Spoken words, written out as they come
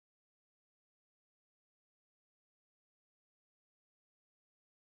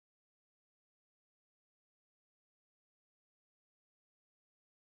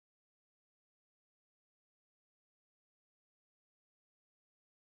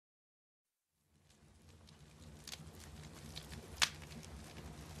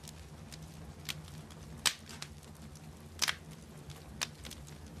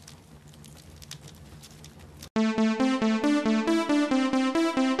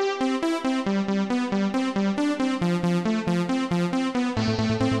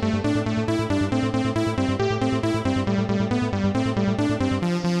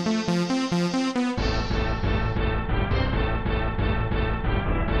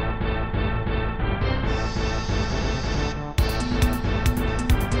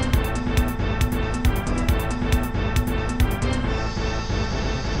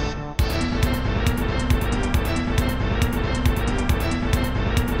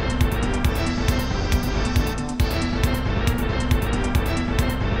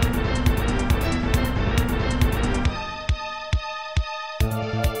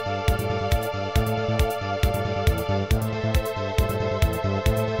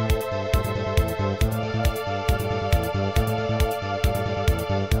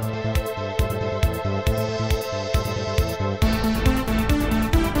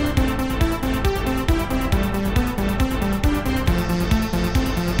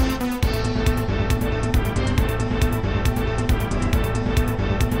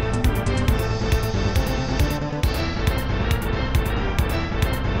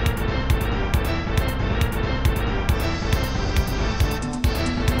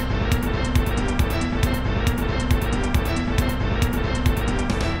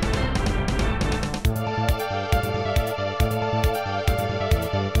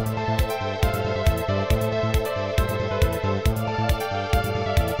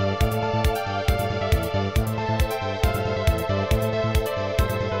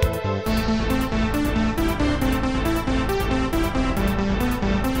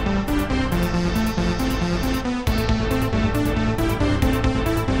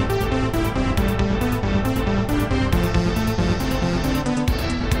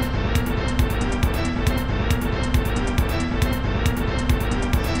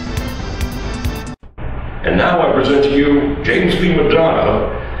James B. Madonna,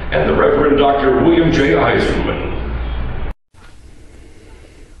 and the Reverend Dr. William J. Eisenman.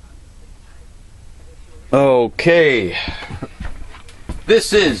 Okay,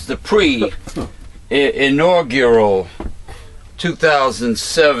 this is the pre-inaugural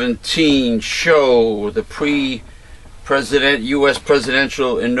 2017 show, the U.S.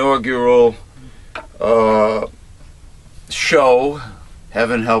 presidential inaugural show.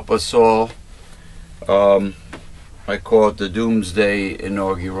 Heaven help us all. I call it the Doomsday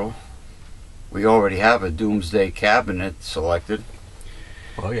Inaugural. We already have a Doomsday Cabinet selected.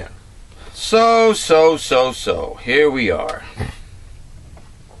 Oh, yeah. So, here we are.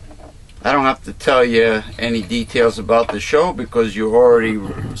 I don't have to tell you any details about the show because you already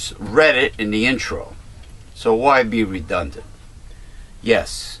read it in the intro. So why be redundant?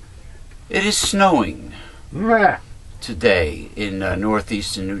 Yes, it is snowing today in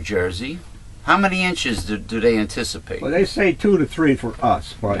northeastern New Jersey. How many inches do they anticipate? Well, they say 2 to 3 for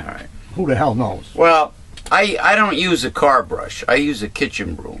us, but all right. Who the hell knows? Well, I don't use a car brush. I use a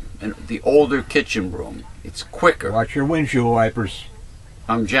kitchen broom, and the older kitchen broom. It's quicker. Watch your windshield wipers.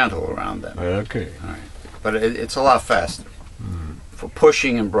 I'm gentle around them. Okay. All right. But it's a lot faster for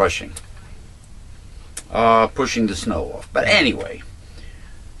pushing and brushing. Pushing the snow off. But anyway,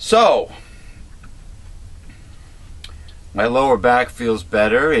 so my lower back feels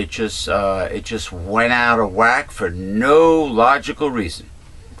better. It just went out of whack for no logical reason.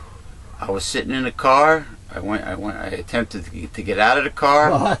 I was sitting in the car. I attempted to get out of the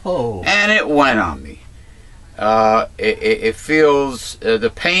car, and it went on me. It feels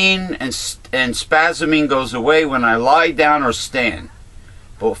the pain and spasming goes away when I lie down or stand.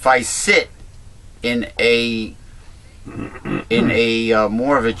 But if I sit in a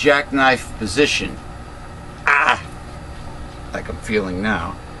more of a jackknife position, like I'm feeling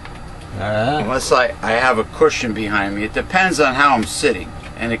now, unless I have a cushion behind me, it depends on how I'm sitting,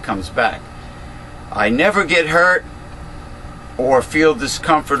 and it comes back. I never get hurt or feel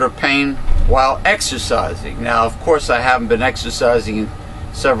discomfort or pain while exercising. Now, of course, I haven't been exercising in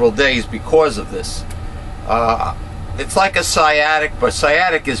several days because of this. It's like a sciatic, but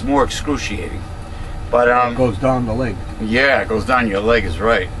sciatic is more excruciating. But it goes down the leg. Yeah, it goes down your leg is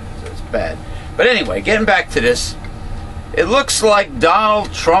right. It's bad. But anyway, getting back to this, it looks like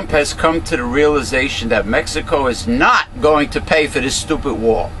Donald Trump has come to the realization that Mexico is not going to pay for this stupid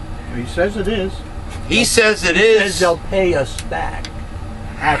wall. He says it is. He says it is. He says they'll pay us back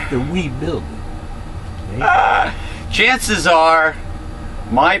after we build it. Chances are,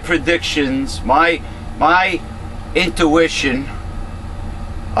 my predictions, my intuition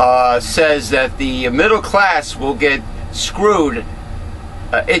says that the middle class will get screwed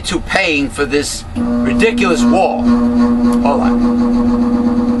into paying for this ridiculous wall. Hold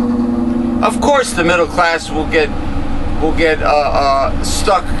on. Of course, the middle class will get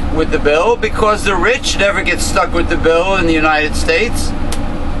stuck with the bill because the rich never get stuck with the bill in the United States.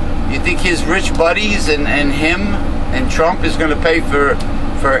 You think his rich buddies and him and Trump is going to pay for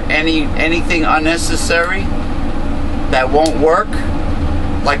anything unnecessary that won't work,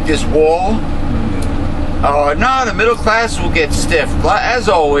 like this wall? No, the middle class will get stiffed, as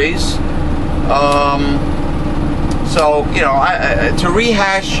always. So, you know, to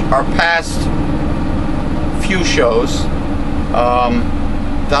rehash our past few shows,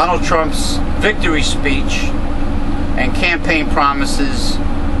 Donald Trump's victory speech and campaign promises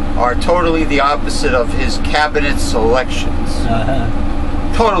are totally the opposite of his cabinet selections.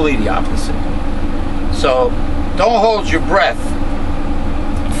 Totally the opposite. So, don't hold your breath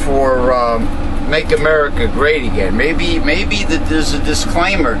for Make America Great Again. Maybe there's a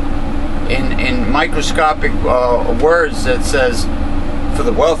disclaimer in microscopic words that says, for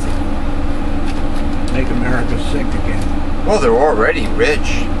the wealthy. Make America sick again. Well, they're already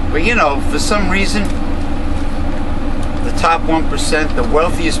rich. But you know, for some reason, the top 1%, the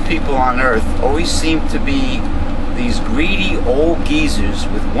wealthiest people on earth, always seem to be these greedy old geezers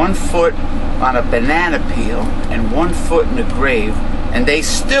with one foot on a banana peel and one foot in the grave, and they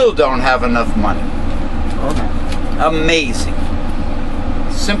still don't have enough money. Amazing.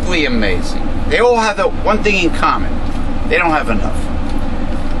 Simply amazing. They all have the one thing in common. They don't have enough.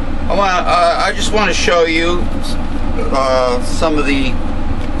 I just want to show you some of the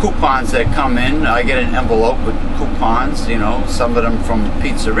coupons that come in. I get an envelope with coupons, you know, some of them from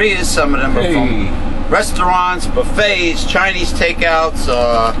pizzerias, some of them are from restaurants, buffets, Chinese takeouts,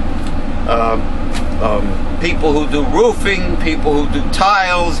 people who do roofing, people who do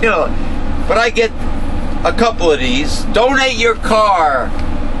tiles, you know. But I get a couple of these. Donate your car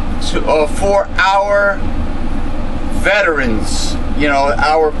to, for our veterans, you know,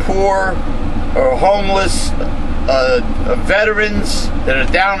 our poor or homeless veterans that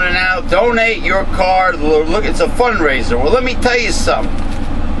are down and out. Donate your car. Look, it's a fundraiser. Well, let me tell you something.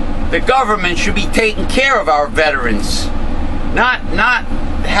 The government should be taking care of our veterans, not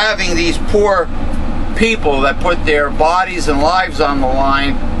having these poor people that put their bodies and lives on the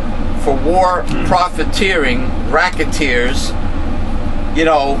line for war profiteering racketeers. You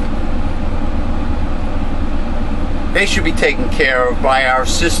know, they should be taken care of by our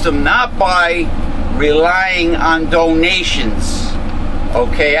system, not by relying on donations.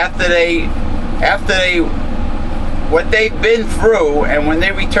 Okay, after they what they've been through, and when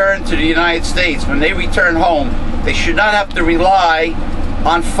they return to the United States, when they return home, they should not have to rely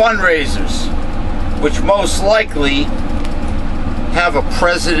on fundraisers, which most likely have a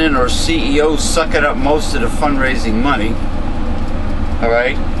president or CEO sucking up most of the fundraising money. All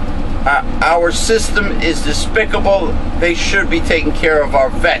right, our system is despicable. They should be taking care of our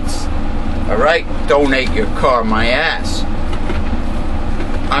vets. All right, donate your car, my ass.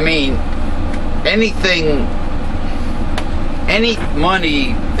 I mean, anything, any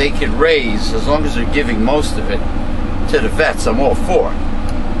money they could raise, as long as they're giving most of it to the vets, I'm all for.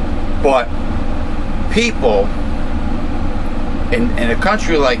 But people in a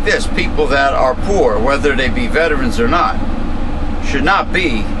country like this, people that are poor, whether they be veterans or not, should not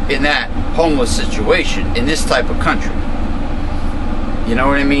be in that homeless situation in this type of country. You know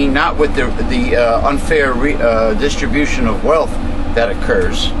what I mean? Not with the unfair distribution of wealth that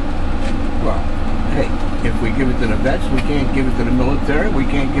occurs. Well, hey, if we give it to the vets, we can't give it to the military. We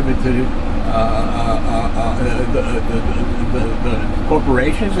can't give it to the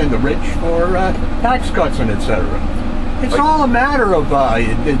corporations and the rich for tax cuts and etc. It's all a matter of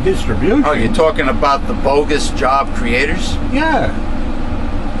distribution. Oh, you're talking about the bogus job creators? Yeah.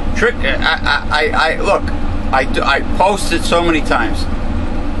 Look, I posted so many times.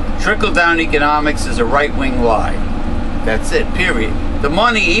 Trickle-down economics is a right-wing lie. That's it, period. The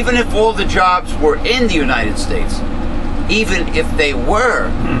money, even if all the jobs were in the United States, even if they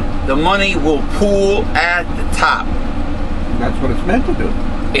were, the money will pool at the top. That's what it's meant to do.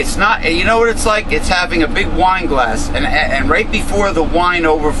 It's not, you know what it's like? It's having a big wine glass, and right before the wine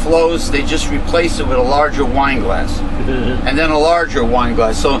overflows, they just replace it with a larger wine glass. And then a larger wine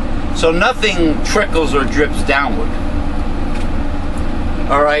glass. So nothing trickles or drips downward.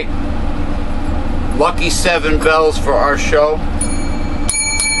 All right. Lucky 7 bells for our show.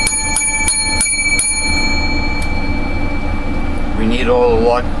 We need all the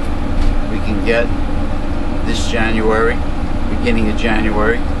luck we can get this January, beginning of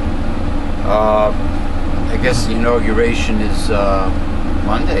January. I guess the inauguration is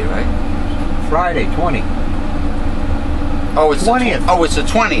Monday, right? Friday, 20. Oh, it's 20th. Oh, it's the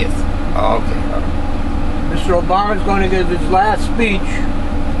 20th. Oh, okay. Mr. Obama's going to give his last speech,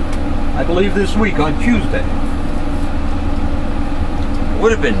 I believe this week on Tuesday. It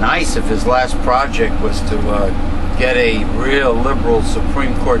would have been nice if his last project was to get a real liberal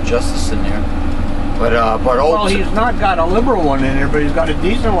Supreme Court justice in there. Well, he's not got a liberal one in there, but he's got a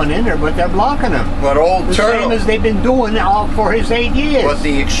decent one in there, but they're blocking him. But the same as they've been doing all for his 8 years. But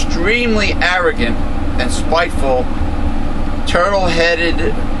the extremely arrogant and spiteful,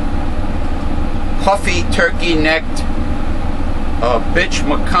 turtle-headed, puffy, turkey-necked bitch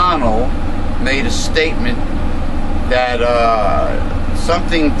McConnell made a statement that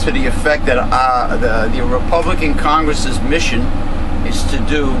something to the effect that the Republican Congress's mission is to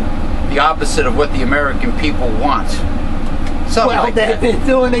do the opposite of what the American people want. Something like that. Well, they've been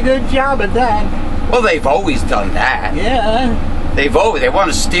doing a good job at that. Well, they've always done that. Yeah. They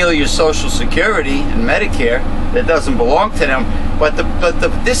want to steal your Social Security and Medicare that doesn't belong to them. But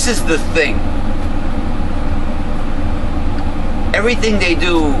this is the thing. Everything they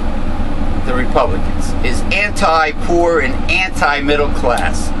do, the Republicans, is anti-poor and anti-middle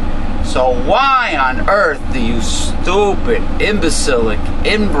class. So why on earth do you stupid, imbecilic,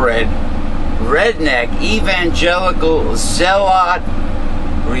 inbred, redneck, evangelical, zealot,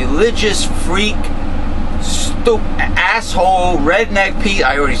 religious freak, stupid, asshole, redneck,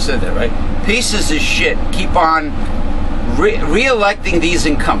 I already said that, right? Pieces of shit keep on re-electing these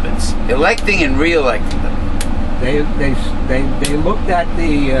incumbents, electing and re-electing them. They looked at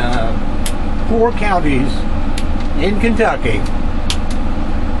the 4 counties in Kentucky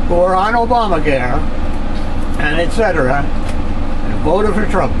who are on Obamacare and etc. and voted for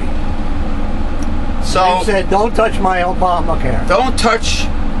Trump. So they said, "Don't touch my Obamacare. Don't touch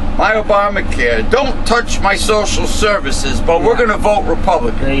my Obamacare. Don't touch my social services." But we're going to vote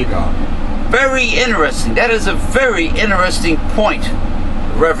Republican. There you go. Very interesting. That is a very interesting point,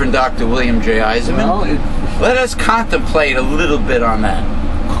 Reverend Dr. William J. Eisenman. Well, let us contemplate a little bit on that.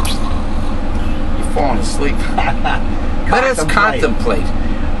 You falling asleep. Let us contemplate.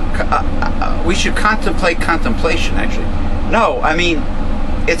 We should contemplate contemplation, actually. No, I mean,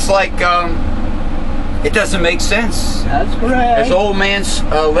 it's like, it doesn't make sense. That's correct. As old man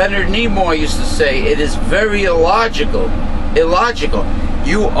Leonard Nimoy used to say, it is very illogical. Illogical.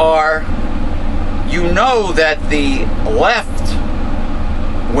 You know that the left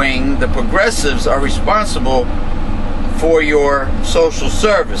wing, the progressives, are responsible for your social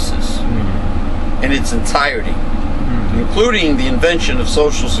services in its entirety, including the invention of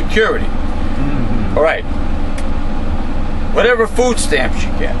Social Security. All right. Whatever food stamps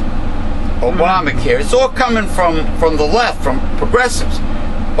you get, Obamacare, it's all coming from the left, from progressives,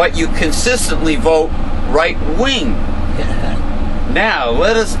 but you consistently vote right wing. Now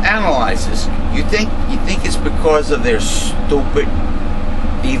let us analyze this. You think it's because of their stupid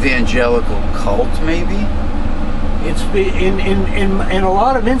evangelical cult, maybe? It's in a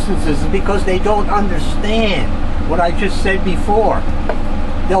lot of instances it's because they don't understand what I just said before.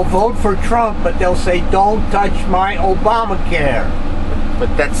 They'll vote for Trump, but they'll say, "Don't touch my Obamacare."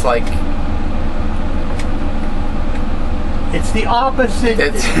 But that's like, it's the opposite,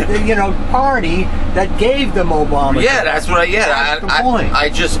 party that gave them Obamacare. Yeah, that's what That's the point. I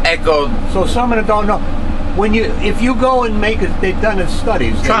just echoed. So some of them don't know. If you go and make it, they've done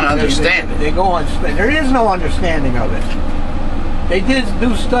studies. Trying to understand it. They go on. There is no understanding of it. They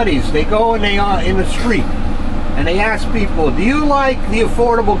do studies. They go and they are in the street, and they ask people, "Do you like the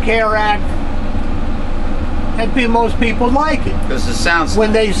Affordable Care Act?" And most people like it. Because it sounds.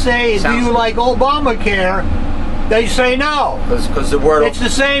 When they say, "Do you like Obamacare?" they say no. Because the word. It's the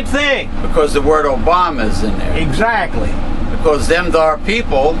same thing. Because the word Obama is in there. Exactly. Because them there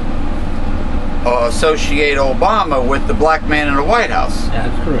people associate Obama with the black man in the White House.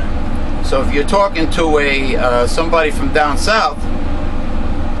 That's correct. So if you're talking to somebody from down south,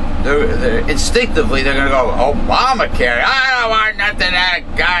 they're instinctively they're going to go, Obamacare, I don't want nothing of that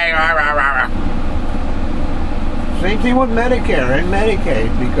guy. Rah, rah, rah, rah. Same thing with Medicare and Medicaid,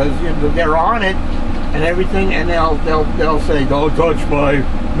 because they're on it and everything, and they'll say, "Don't touch my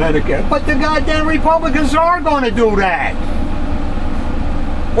Medicare." But the goddamn Republicans are going to do that.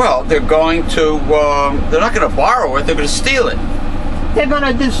 Well, they're going to. They're not going to borrow it. They're going to steal it. They're going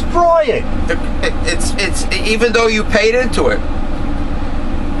to destroy it. It's even though you paid into it.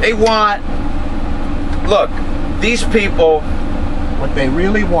 They want. Look, these people. What they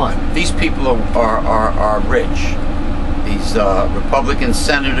really want. These people are rich. These Republican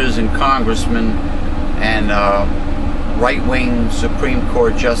senators and congressmen and right-wing Supreme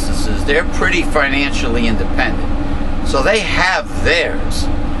Court justices. They're pretty financially independent, so they have theirs.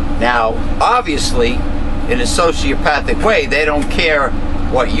 Now, obviously, in a sociopathic way, they don't care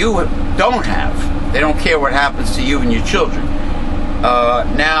what you don't have. They don't care what happens to you and your children.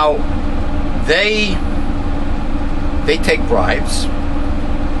 Now, they take bribes.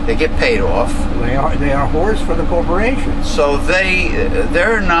 They get paid off. They are whores for the corporations. So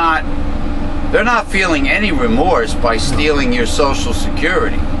they're not feeling any remorse by stealing your Social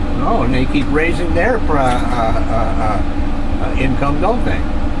Security. No, and they keep raising their income, don't they?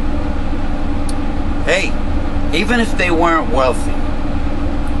 Hey, even if they weren't wealthy,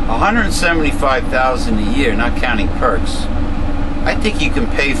 $175,000 a year, not counting perks, I think you can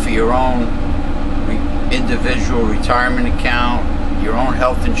pay for your own individual retirement account, your own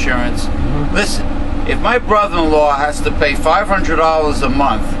health insurance. Listen, if my brother-in-law has to pay $500 a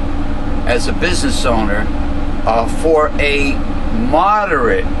month as a business owner for a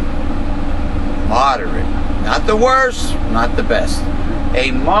moderate, not the worst, not the best,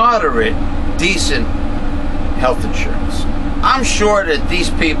 a moderate, decent health insurance, I'm sure that these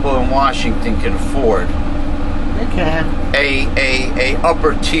people in Washington can afford a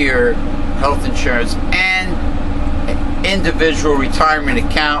upper tier health insurance and individual retirement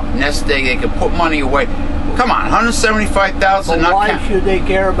account. Nest egg, they can put money away. Come on, $175,000. Why should they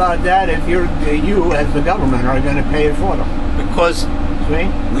care about that if you as the government are going to pay it for them? Because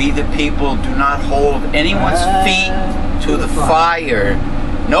we the people do not hold anyone's feet to the fire.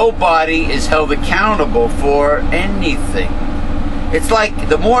 Nobody is held accountable for anything. It's like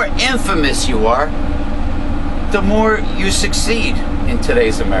the more infamous you are, the more you succeed in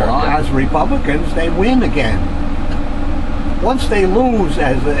today's America. Well, as Republicans, they win again. Once they lose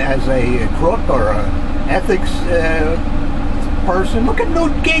as a crook or a ethics person, look at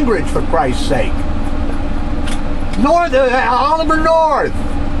Newt Gingrich, for Christ's sake. Oliver North,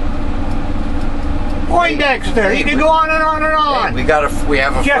 Poindexter. You can go on and on and on. Hey, we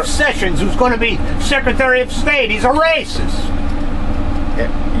have a Jeff Sessions, who's going to be Secretary of State. He's a racist.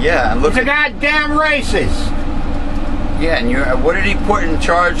 Yeah, and look. He's a goddamn racist. Yeah, and what did he put in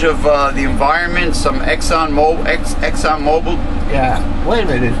charge of the environment? Some ExxonMobil? Yeah. Wait a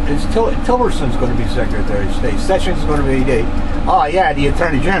minute. Tillerson's going to be Secretary of State. Sessions is going to be the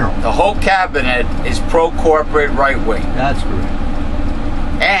Attorney General. The whole cabinet is pro-corporate, right-wing. That's correct.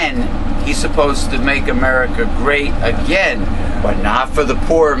 And he's supposed to make America great again, but not for the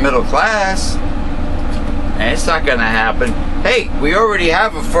poor middle class. And it's not going to happen. Hey, we already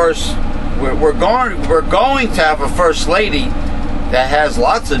have a first. We're going to have a first lady that has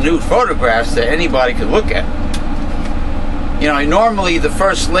lots of nude photographs that anybody could look at. You know, normally the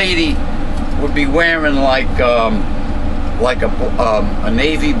first lady would be wearing like a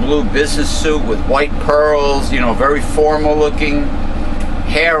navy blue business suit with white pearls. You know, very formal looking,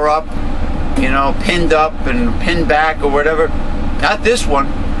 hair up, you know, pinned up and pinned back or whatever. Not this one.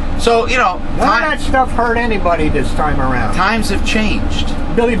 So, you know, none of that stuff hurt anybody this time around. Times have changed.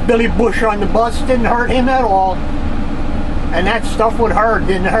 Billy Bush on the bus didn't hurt him at all. And that stuff didn't hurt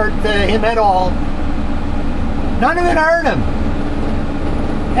him at all. None of it hurt him.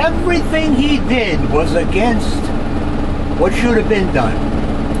 Everything he did was against what should have been done.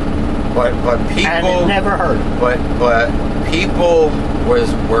 But people, and it never hurt him. But people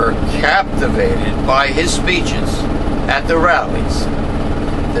were captivated by his speeches at the rallies.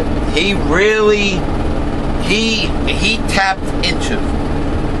 He really he tapped into.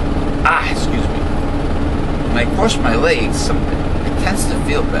 Excuse me. When I cross my legs, it tends to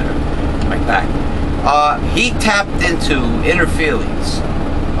feel better. My back. He tapped into inner feelings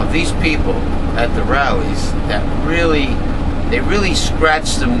of these people at the rallies that really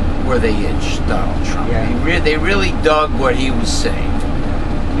scratched them where they itched. Donald Trump. Yeah. They really dug what he was saying,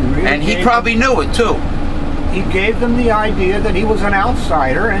 and he probably knew it too. He gave them the idea that he was an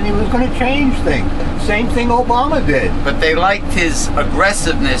outsider and he was going to change things. Same thing Obama did. But they liked his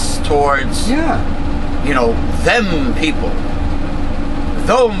aggressiveness towards, you know, them people.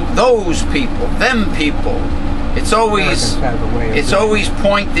 Those people. Them people. It's always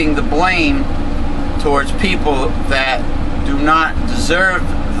pointing the blame towards people that do not deserve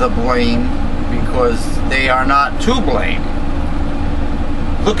the blame because they are not to blame.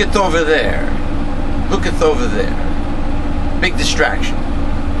 Look at over there. Look at over there. Big distraction.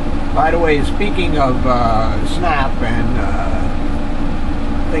 By the way, speaking of SNAP and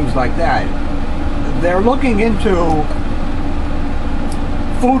things like that, they're looking into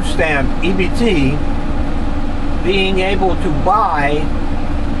food stamp, EBT, being able to buy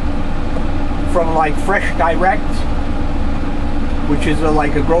from like Fresh Direct, which is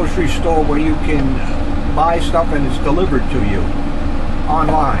like a grocery store where you can buy stuff and it's delivered to you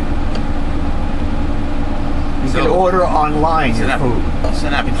online. You can order online your food.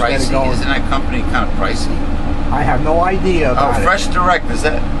 Isn't that pricey? Isn't that company kind of pricey? I have no idea about it. Fresh Direct, is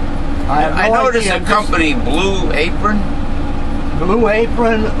that? I noticed a company, Blue Apron. Blue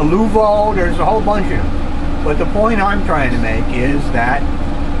Apron, Luvo, there's a whole bunch of them. But the point I'm trying to make is that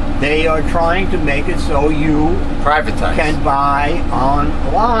they are trying to make it so you can buy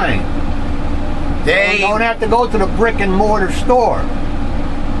online. You don't have to go to the brick and mortar store.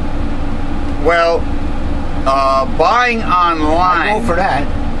 Well, buying online. I go for that.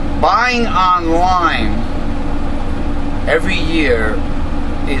 Buying online every year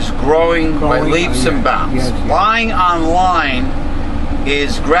is growing by leaps and bounds. Yes. Buying online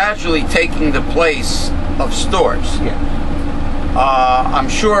is gradually taking the place of stores. Yes. I'm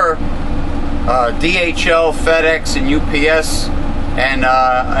sure DHL, FedEx, and UPS, and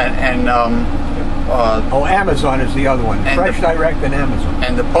Amazon is the other one. Fresh Direct and Amazon.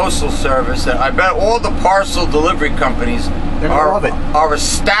 And the Postal Service. And I bet all the parcel delivery companies are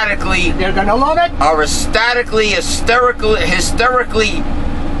ecstatically. They're gonna love it. Are hysterically.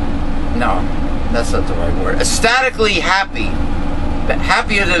 No, that's not the right word. Ecstatically happy,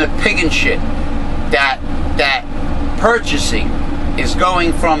 happier than a pig in shit. That purchasing is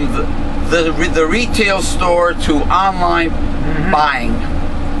going from the retail store to online buying.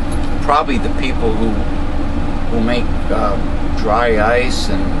 Probably the people who make dry ice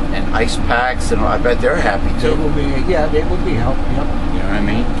and ice packs, and I bet they're happy too. They will be helped. Yep. You know what I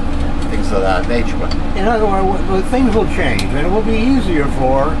mean? Things of that nature. But in other words, things will change, and it will be easier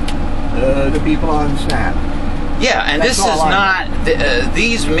for the people on SNAP. Yeah, and this is not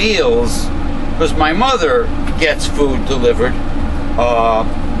these meals, because my mother gets food delivered.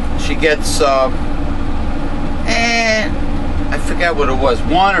 She gets I forget what it was,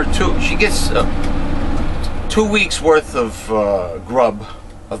 1 or 2. She gets 2 weeks worth of grub,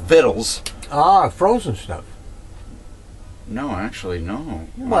 of victuals. Frozen stuff. No, actually, no.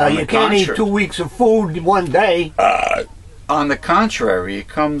 Well, you can't eat 2 weeks of food one day. On the contrary, it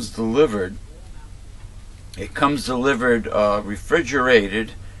comes delivered It comes delivered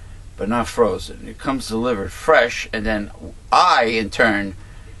refrigerated, but not frozen. It comes delivered fresh, and then I, in turn,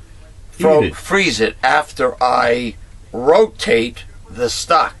 freeze it after I rotate the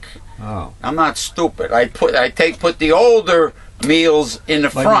stock. Oh. I'm not stupid. I put the older meals in the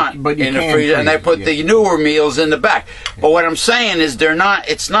front in the freezer, and I put the newer meals in the back. But what I'm saying is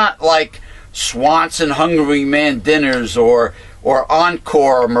it's not like Swanson Hungry Man dinners or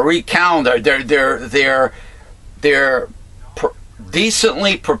Encore or Marie Calendar. They're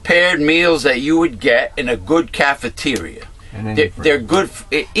decently prepared meals that you would get in a good cafeteria. They're good.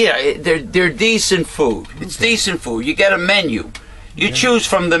 They're decent food. It's decent food. You get a menu. You choose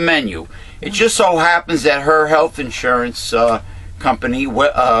from the menu. It just so happens that her health insurance company,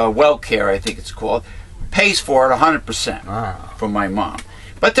 WellCare, I think it's called, pays for it 100% for my mom.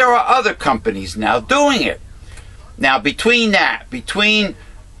 But there are other companies now doing it. Now, between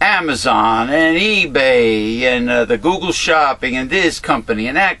Amazon and eBay and the Google Shopping and this company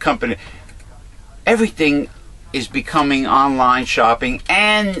and that company, everything is becoming online shopping,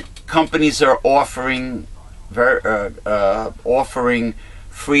 and companies are offering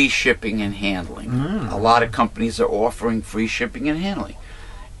free shipping and handling. A lot of companies are offering free shipping and handling,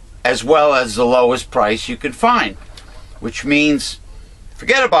 as well as the lowest price you can find, which means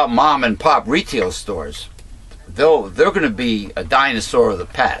forget about mom and pop retail stores. They're going to be a dinosaur of the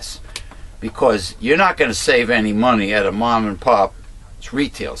past, because you're not going to save any money at a mom and pop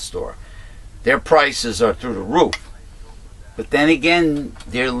retail store. Their prices are through the roof. But then again,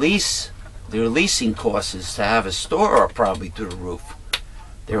 their leasing costs to have a store are probably through the roof.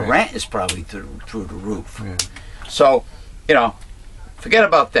 Their rent is probably through the roof. Yeah. So, forget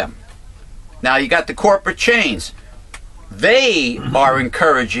about them. Now you got the corporate chains. They are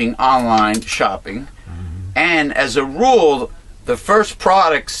encouraging online shopping, and as a rule, the first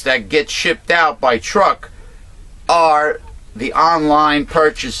products that get shipped out by truck are the online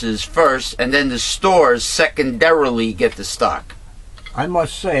purchases first, and then the stores secondarily get the stock. I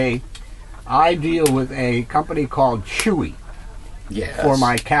must say, I deal with a company called Chewy for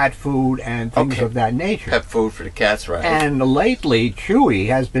my cat food and things of that nature. Pet food for the cats, right? And lately, Chewy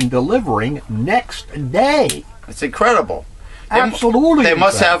has been delivering next day. It's incredible. Absolutely. They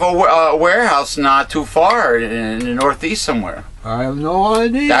must have a warehouse not too far in the Northeast somewhere. I have no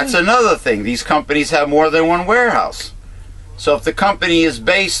idea. That's another thing. These companies have more than one warehouse. So if the company is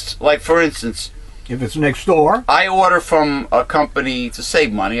based, like for instance, if it's next door, I order from a company to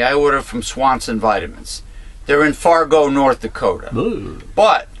save money. I order from Swanson Vitamins. They're in Fargo, North Dakota. Ooh.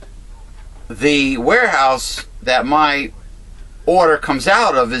 But the warehouse that my order comes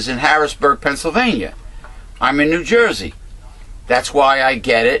out of is in Harrisburg, Pennsylvania. I'm in New Jersey. That's why I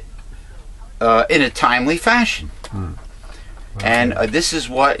get it in a timely fashion. Okay. And this is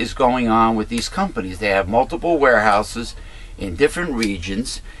what is going on with these companies. They have multiple warehouses in different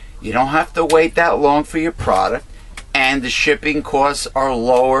regions. You don't have to wait that long for your product, and the shipping costs are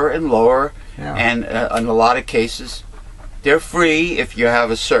lower and lower. Yeah. And in a lot of cases, they're free if you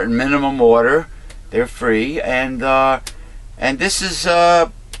have a certain minimum order. They're free, and this is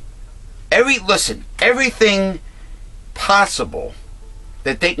everything possible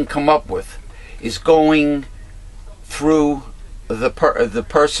that they can come up with is going through the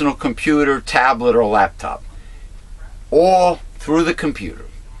personal computer, tablet, or laptop. All through the computer.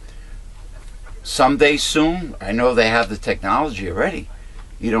 Someday soon, I know they have the technology already.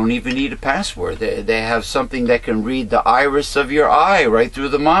 You don't even need a password. They have something that can read the iris of your eye right through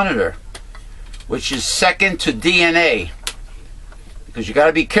the monitor, which is second to DNA. Because you got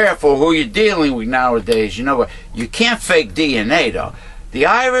to be careful who you're dealing with nowadays. You know what? You can't fake DNA though. The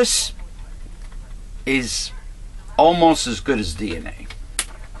iris is almost as good as DNA.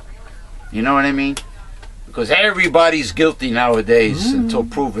 You know what I mean? Because everybody's guilty nowadays until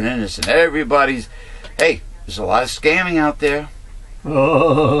proven innocent. Hey, there's a lot of scamming out there.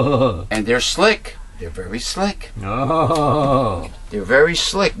 And they're slick. They're very slick. They're very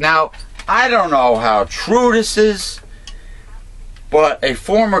slick. Now, I don't know how true this is, but a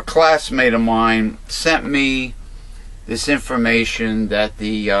former classmate of mine sent me this information that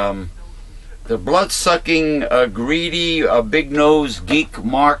the blood-sucking, greedy, big-nosed geek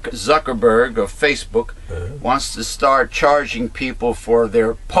Mark Zuckerberg of Facebook wants to start charging people for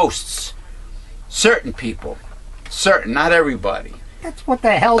their posts. Certain people. Certain, not everybody. That's what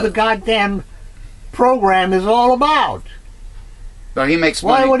the hell the goddamn program is all about. But he makes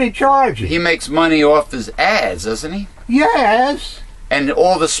money. Why would he charge you? He makes money off his ads, doesn't he? Yes. And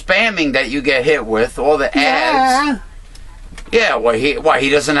all the spamming that you get hit with, all the ads. Yeah, he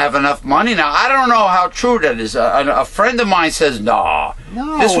doesn't have enough money now. I don't know how true that is. A friend of mine says, no,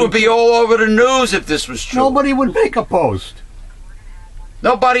 No, This would be all over the news if this was true. nobody would make a post.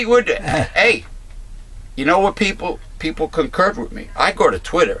 Nobody would. Hey, you know what? People concurred with me. I go to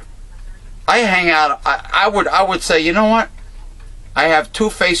Twitter. I hang out. I would say, you know what? I have 2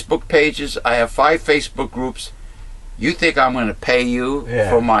 Facebook pages. I have 5 Facebook groups. You think I'm going to pay you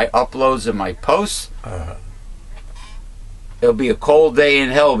for my uploads and my posts? It'll be a cold day in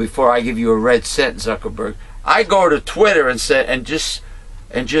hell before I give you a red cent, Zuckerberg. I go to Twitter and just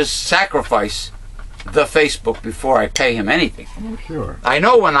sacrifice the Facebook before I pay him anything. Oh, sure. I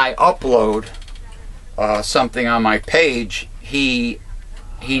know when I upload something on my page, he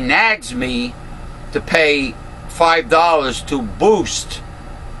nags me to pay $5 to boost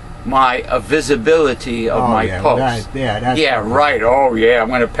my visibility of my post. Right. Oh yeah, I'm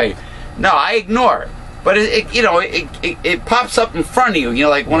going to pay. No, I ignore it. But it pops up in front of you. You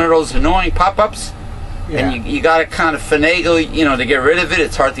know, like one of those annoying pop-ups. Yeah. And you got to kind of finagle, to get rid of it.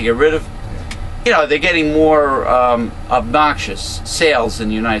 It's hard to get rid of. They're getting more obnoxious sales in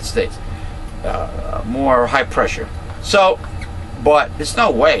the United States. More high pressure. So, but there's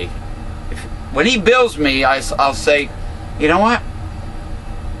no way. When he bills me, I'll say, you know what?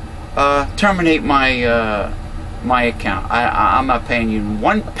 Terminate my my account. I'm not paying you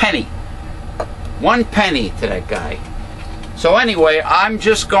 1 penny. 1 penny to that guy. So anyway, I'm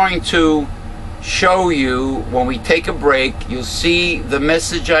just going to show you when we take a break. You'll see the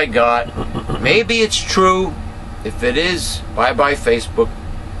message I got. Maybe it's true. If it is, bye-bye Facebook.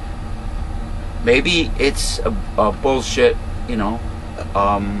 Maybe it's a bullshit,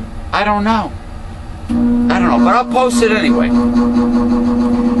 I don't know. But I'll post it anyway.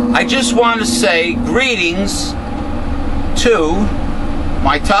 I just want to say greetings to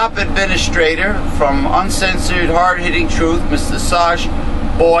my top administrator from Uncensored Hard-Hitting Truth, Mr. Sash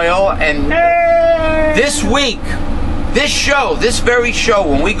Boyle, and this week, this very show,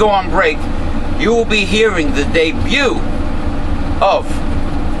 when we go on break, you will be hearing the debut of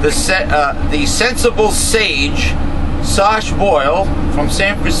the sensible sage, Sash Boyle, from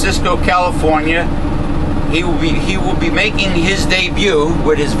San Francisco, California. He will be making his debut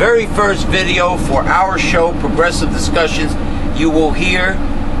with his very first video for our show, Progressive Discussions. You will hear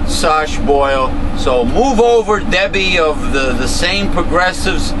Sash Boyle. So move over, Debbie of the same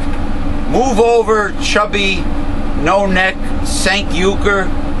progressives. Move over, chubby, no-neck, Sank Euchre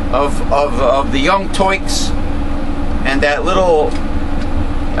of the Young Toiks. And that little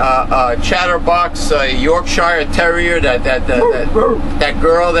chatterbox Yorkshire Terrier, that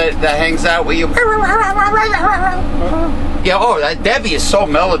girl that hangs out with you. Yeah, that Debbie is so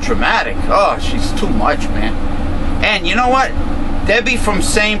melodramatic. Oh, she's too much, man. And you know what? Debbie from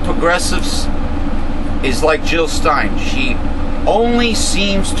Sane Progressives is like Jill Stein. She only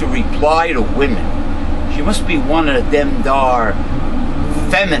seems to reply to women. She must be one of them dar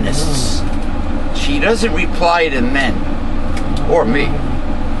feminists. She doesn't reply to men. Or me.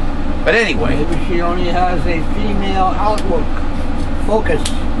 But anyway. Maybe she only has a female outlook. Focus.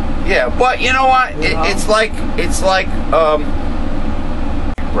 Yeah, but you know what? It's like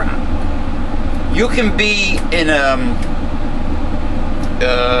you can be in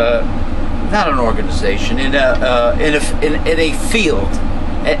not an organization, in a field,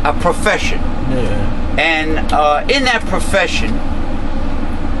 a profession. Yeah. And in that profession,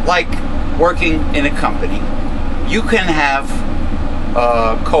 like working in a company, you can have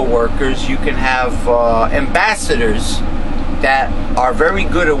co-workers, you can have ambassadors that are very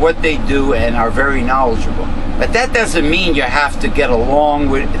good at what they do and are very knowledgeable. But that doesn't mean you have to get along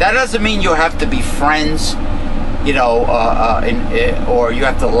with, that doesn't mean you have to be friends, or you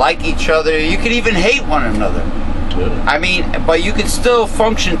have to like each other. You can even hate one another. I mean, but you can still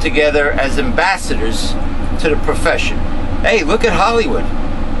function together as ambassadors to the profession. Hey, look at Hollywood.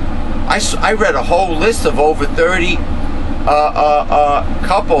 I read a whole list of over 30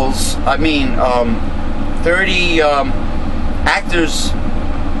 couples, 30 actors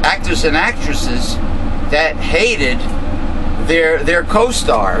and actresses that hated their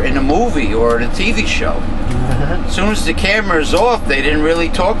co-star in a movie or in a TV show. As soon as the camera is off, they didn't really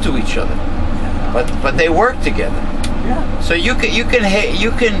talk to each other, but they worked together. Yeah. So you can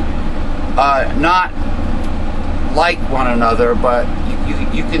not like one another, but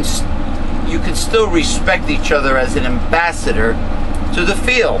you can still respect each other as an ambassador to the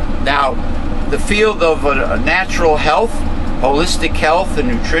field. Now, the field of natural health, holistic health and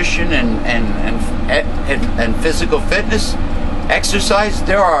nutrition and physical fitness, exercise,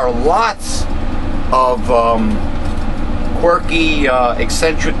 there are lots of quirky,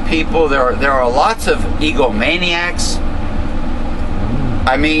 eccentric people. There are lots of egomaniacs.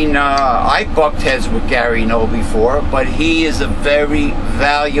 I mean, I bucked heads with Gary Null before, but he is a very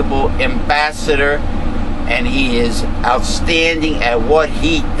valuable ambassador, and he is outstanding at what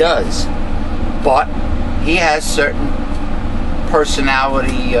he does. But he has certain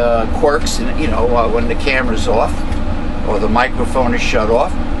personality quirks, and you know, when the camera's off or the microphone is shut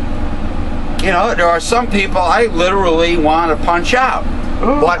off. You know, there are some people I literally want to punch out,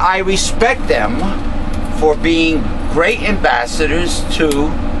 but I respect them for being great ambassadors to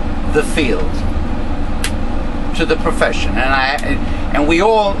the field, to the profession, and we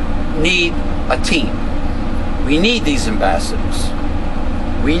all need a team. We need these ambassadors.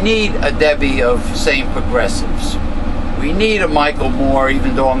 We need a Debbie of sane progressives. We need a Michael Moore,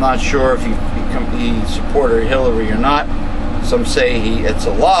 even though I'm not sure if he supported Hillary or not. Some say it's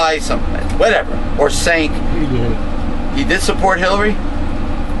a lie, some whatever. Or Sank. He did. He did support Hillary?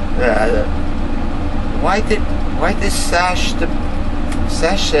 Why did Sash?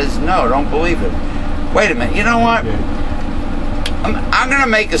 Sash says no. Don't believe it. Wait a minute. You know what? I'm going to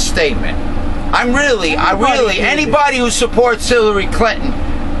make a statement. Anybody who supports Hillary Clinton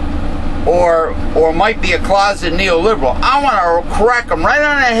or might be a closet neoliberal, I want to crack them right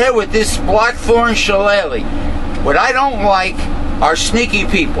on the head with this blackthorn shillelagh. What I don't like are sneaky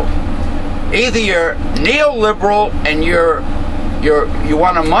people. Either you're neoliberal and you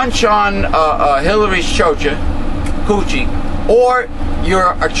want to munch on Hillary's coochie, or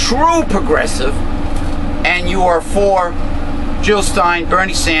you're a true progressive and you are for Jill Stein,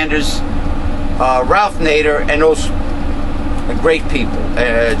 Bernie Sanders, Ralph Nader, and those great people,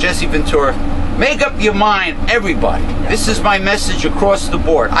 Jesse Ventura. Make up your mind, everybody. This is my message across the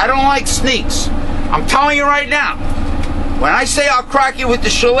board. I don't like sneaks. I'm telling you right now. When I say I'll crack you with the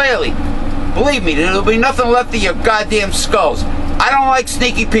shillelagh, believe me, there'll be nothing left of your goddamn skulls. I don't like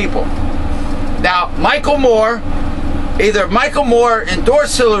sneaky people. Now, Michael Moore, either Michael Moore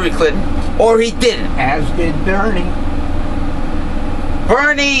endorsed Hillary Clinton or he didn't. As did Bernie.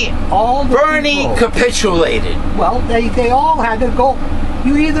 Bernie capitulated. Well, they all had to go.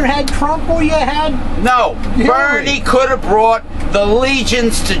 You either had Trump or you had... No, Hillary. Bernie could have brought the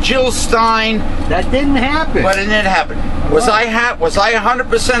legions to Jill Stein. That didn't happen. But it didn't happen. Was I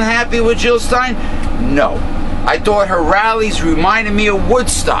 100% happy with Jill Stein? No. I thought her rallies reminded me of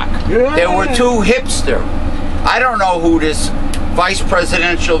Woodstock. Yeah. They were too hipster. I don't know who this vice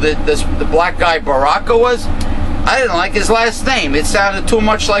presidential, the black guy Baraka was. I didn't like his last name. It sounded too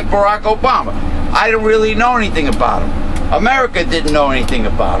much like Barack Obama. I didn't really know anything about him. America didn't know anything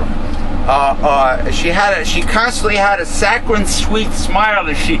about him. She constantly had a saccharine sweet smile,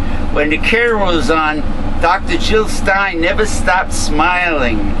 and when the camera was on, Dr. Jill Stein never stopped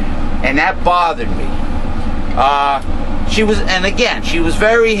smiling, and that bothered me. She was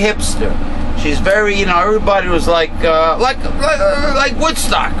very hipster. She's very, you know, everybody was like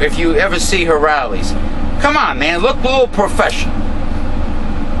Woodstock. If you ever see her rallies, come on, man, look a little professional.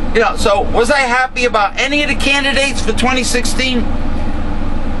 You know, so was I happy about any of the candidates for 2016?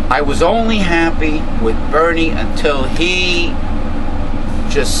 I was only happy with Bernie until he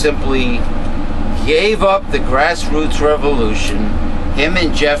just simply gave up the grassroots revolution. Him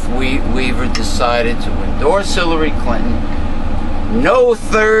and Jeff Weaver decided to endorse Hillary Clinton. No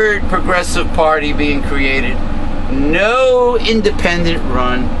third progressive party being created, no independent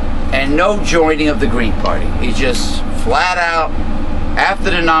run, and no joining of the Green Party. He just flat out, after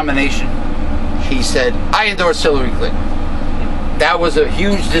the nomination, he said, I endorse Hillary Clinton. That was a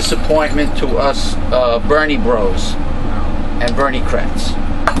huge disappointment to us Bernie bros and Bernie Kratz.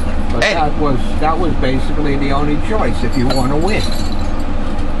 But that was basically the only choice if you want to win.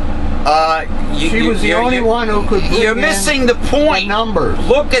 She was the only one who could bring You're missing the point. The numbers.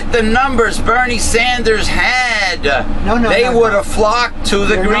 Look at the numbers Bernie Sanders had. They would have flocked to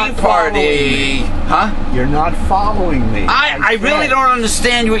the Green Party. Huh? You're not following me. I really don't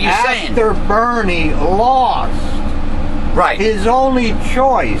understand what you're saying. After Bernie lost, right, his only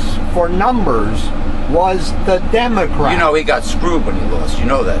choice for numbers was the Democrat. You know he got screwed when he lost. You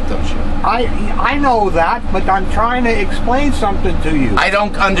know that, don't you? I know that, but I'm trying to explain something to you. I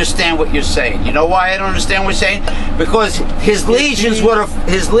don't understand what you're saying. You know why I don't understand what you're saying? Because his legions would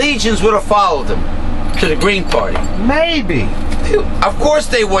have followed him to the Green Party. Maybe. Of course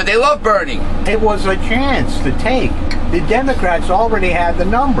they would. They love Bernie. It was a chance to take. The Democrats already had the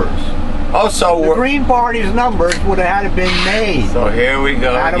numbers. Oh, so the Green Party's numbers would have had to been made. So here we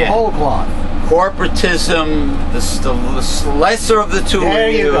go out of whole cloth. Corporatism, the lesser of the two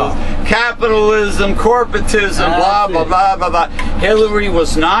evils. Capitalism, corporatism, blah, blah, blah, blah, blah. Hillary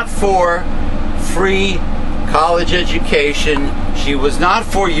was not for free college education She was not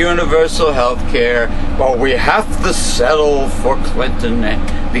for universal health care, but we have to settle for Clinton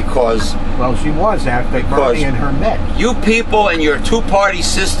because... Well, she was after Bernie and her met. You people and your two-party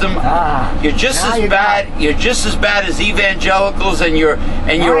system, you're just as bad. You're just as bad as evangelicals and your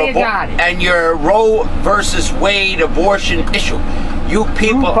Roe versus Wade abortion issue. You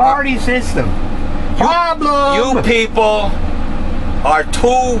people two-party system. Problem. You people are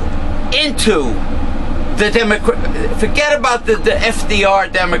too into the Democrat. Forget about the FDR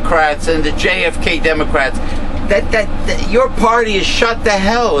Democrats and the JFK Democrats. That your party is shut the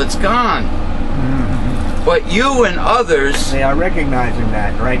hell. It's gone. Mm-hmm. But you and others, they are recognizing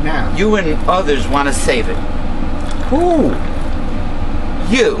that right now. You and others want to save it. Who?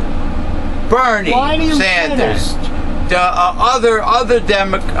 You, Bernie Sanders. Say that? The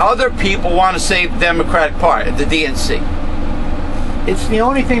other people want to save the Democratic Party, the DNC. It's the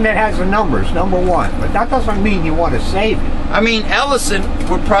only thing that has the numbers, number one. But that doesn't mean you want to save it. I mean, Ellison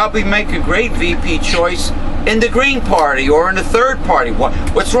would probably make a great VP choice in the Green Party or in the Third Party.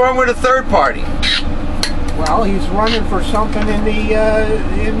 What's wrong with the Third Party? Well, he's running for something in the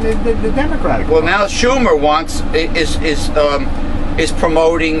Democratic Party. Well, now Schumer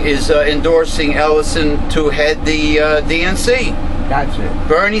is endorsing Ellison to head the DNC. That's it.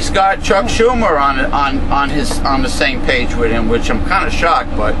 Bernie's got Chuck Schumer on the same page with him, which I'm kind of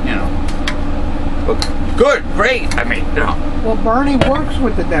shocked, but you know, but good, great. I mean, you know. Well, Bernie works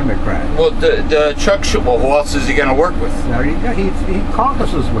with the Democrats. Well, the Chuck Schumer. Well, who else is he going to work with? There you go. He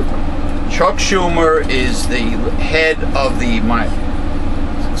caucuses with them. Chuck Schumer is the head of the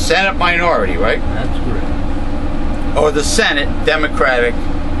Senate minority, right? That's correct. Or the Senate Democratic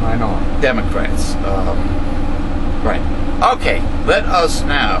minority. Democrats. Right. Okay, let us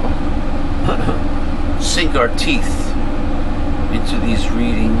now sink our teeth into these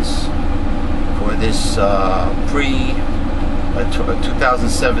readings for this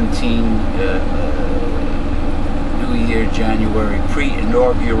 2017 New Year, January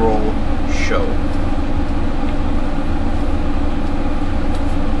pre-inaugural show.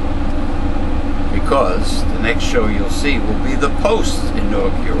 Because the next show you'll see will be the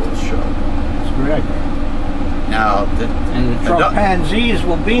post-inaugural show. That's correct. Now, and the Trumpanzees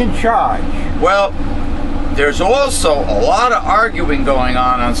will be in charge. Well, there's also a lot of arguing going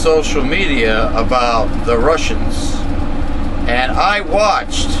on social media about the Russians. And I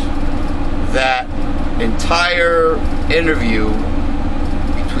watched that entire interview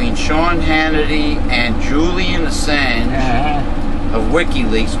between Sean Hannity and Julian Assange of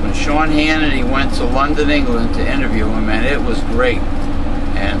WikiLeaks when Sean Hannity went to London, England to interview him, and it was great.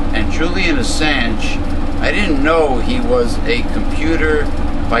 And Julian Assange, I didn't know he was a computer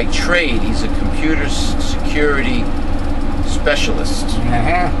by trade. He's a computer security specialist.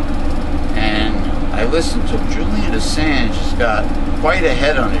 And I listened to him. Julian Assange has got quite a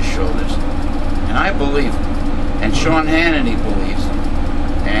head on his shoulders. And I believe him. And Sean Hannity believes him.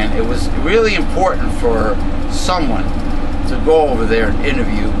 And it was really important for someone to go over there and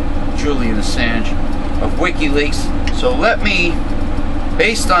interview Julian Assange of WikiLeaks. So let me,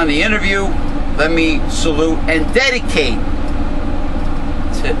 based on the interview, let me salute and dedicate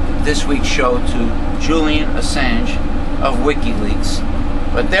this week's show to Julian Assange of WikiLeaks.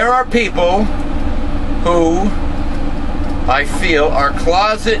 But there are people who I feel are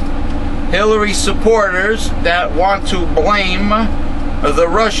closet Hillary supporters that want to blame the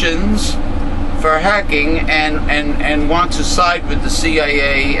Russians for hacking and want to side with the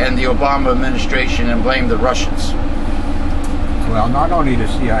CIA and the Obama administration and blame the Russians. Well, not only the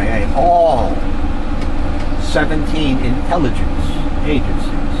CIA, all 17 intelligence agencies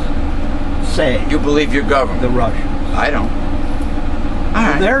say... You believe your government? The Russians. I don't. All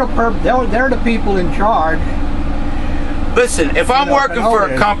right. They're the people in charge. Listen, if I'm working for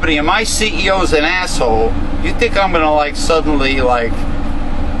a company and my CEO's an asshole, you think I'm going to like suddenly like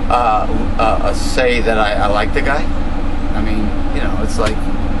say that I like the guy? I mean, you know, it's like,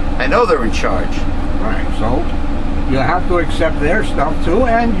 I know they're in charge. Right, so you have to accept their stuff too,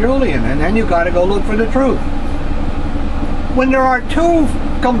 and Julian, and then you got to go look for the truth. When there are two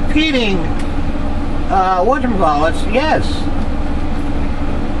competing whatchamacallits, yes,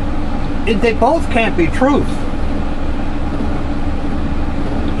 they both can't be truth.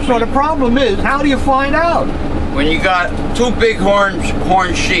 So the problem is, how do you find out? When you got two big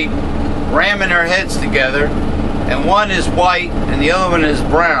horn sheep ramming their heads together, and one is white and the other one is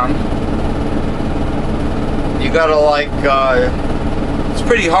brown, you gotta like, it's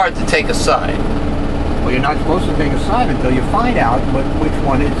pretty hard to take a side. Well, you're not supposed to take a side until you find out which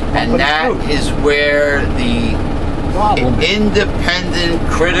one is. And that is where the independent,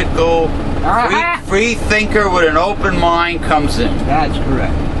 critical Free thinker with an open mind comes in. That's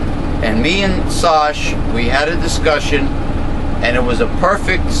correct. And me and Sash, we had a discussion, and it was a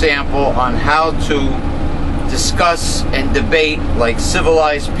perfect example on how to discuss and debate like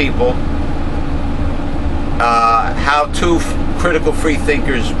civilized people, how two critical free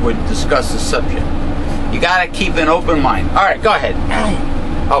thinkers would discuss the subject. You gotta keep an open mind. All right, go ahead.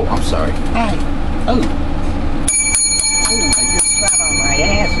 Oh, I'm sorry. Oh, I just sat on my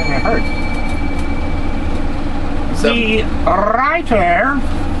ass and it hurts. The writer,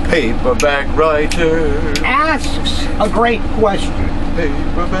 paperback writer, asks a great question.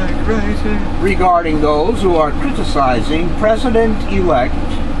 Paperback writer. Regarding those who are criticizing President-elect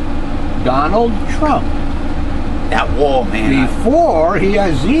Donald Trump. That wall, man. Before he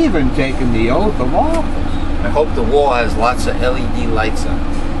has even taken the oath of office. I hope the wall has lots of LED lights on it.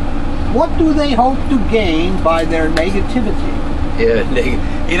 What do they hope to gain by their negativity? Yeah,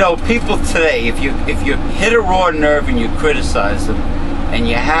 you know, people today, if you hit a raw nerve and you criticize them, and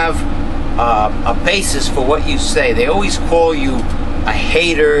you have a basis for what you say, they always call you a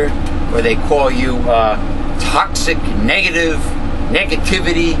hater, or they call you toxic,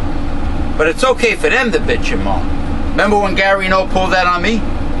 negativity. But it's okay for them to bitch and moan. Remember when Gary No pulled that on me?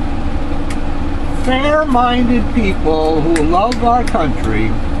 Fair-minded people who love our country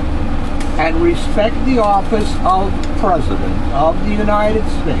and respect the office of President of the United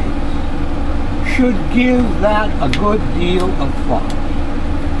States should give that a good deal of thought.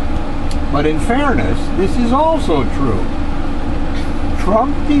 But in fairness, this is also true.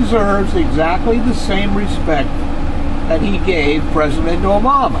 Trump deserves exactly the same respect that he gave President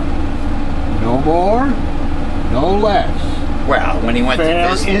Obama. No more, no less. Well, when he went fair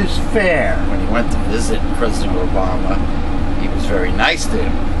to visit, is fair. When he went to visit President Obama, he was very nice to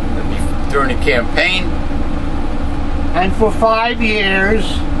him during the campaign. And for 5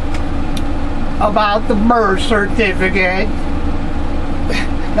 years, about the birth certificate.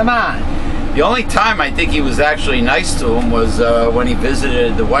 Come on. The only time I think he was actually nice to him was when he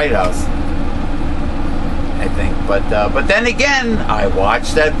visited the White House, I think. But then again, I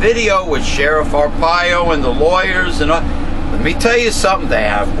watched that video with Sheriff Arpaio and the lawyers and all. Let me tell you something. They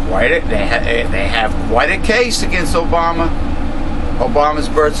have quite a case against Obama's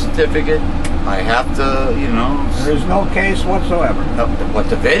birth certificate. I have to, you know. There is no case whatsoever. What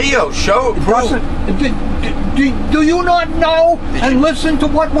the video showed. Do you not know and listen to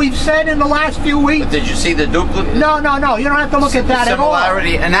what we've said in the last few weeks? But did you see the duplicate? No. You don't have to look at that at all.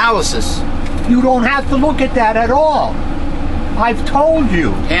 Similarity analysis. You don't have to look at that at all. I've told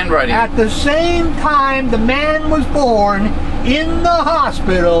you. Handwriting. At the same time the man was born in the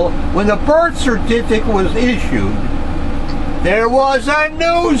hospital, when the birth certificate was issued, there was a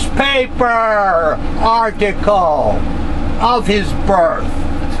newspaper article of his birth.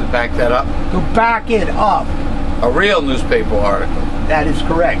 To back that up? To back it up. A real newspaper article. That is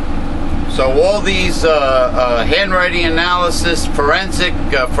correct. So all these handwriting analysis, forensic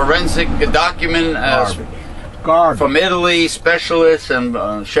document Garbage. from Italy, specialists, and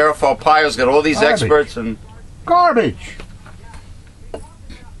Sheriff Arpaio's got all these experts and garbage.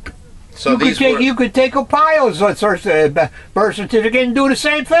 So you could take Arpaio's birth certificate and do the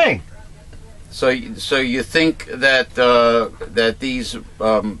same thing. So you think that that these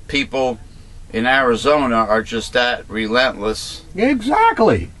people in Arizona are just that relentless?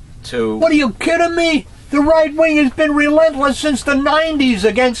 Exactly. What are you kidding me? The right wing has been relentless since the 90s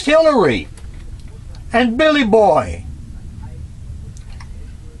against Hillary and Billy Boy.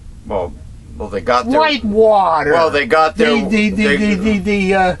 Well, they got their Whitewater. Well, they got their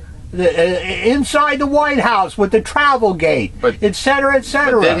inside the White House with the travel gate, etc.,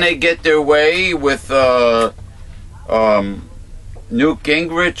 etc. But didn't they get their way with Newt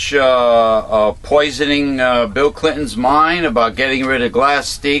Gingrich poisoning Bill Clinton's mind about getting rid of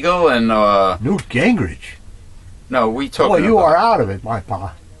Glass-Steagall and Newt Gingrich? No, we talking. Well, you are out of it, my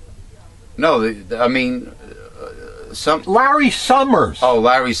pa. No, I mean Larry Summers. Oh,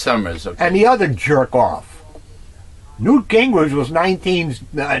 Larry Summers. Okay. And the other jerk off. Newt Gingrich was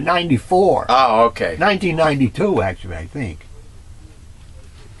 1994. Oh, okay. 1992, actually, I think.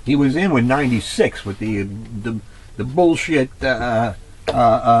 He was in with 96 with the bullshit welfare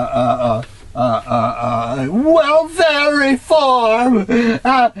reform.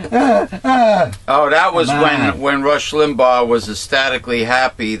 Oh, that was when Rush Limbaugh was ecstatically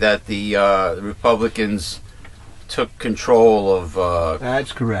happy that the Republicans took control of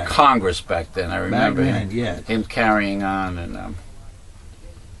that's correct. Congress back then. I remember him carrying on. And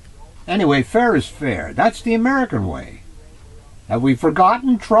anyway, fair is fair. That's the American way. Have we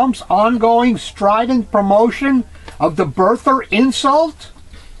forgotten Trump's ongoing strident promotion of the birther insult?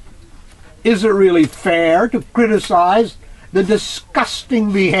 Is it really fair to criticize the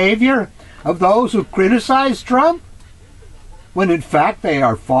disgusting behavior of those who criticize Trump, when in fact they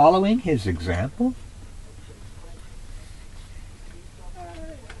are following his example?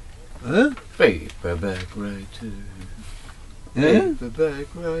 Huh? Paperback writer. Paperback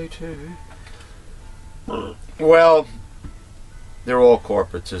writer. Well, they're all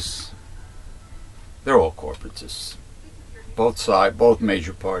corporatists. They're all corporatists. Both sides, both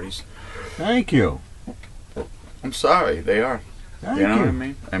major parties. Thank you. I'm sorry, they are. Thank You know you.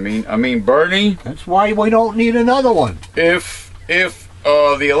 what I mean, Bernie. That's why we don't need another one. If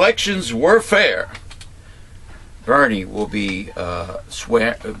the elections were fair, Bernie will be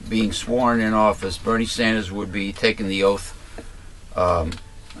being sworn in office. Bernie Sanders would be taking the oath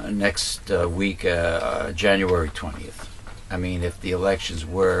next week, January 20th. I mean, if the elections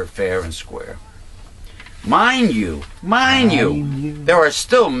were fair and square. Mind you, there are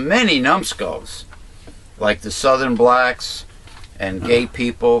still many numbskulls, like the Southern blacks and gay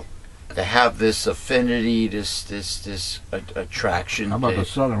people, that have this affinity, this attraction. How about the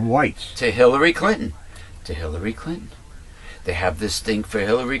Southern whites? To Hillary Clinton. They have this thing for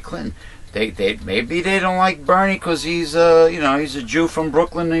Hillary Clinton. They maybe they don't like Bernie because he's he's a Jew from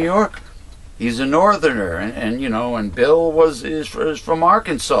Brooklyn, New York. He's a Northerner, and Bill is from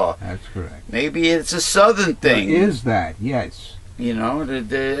Arkansas. That's correct. Maybe it's a Southern thing. There is that, yes. But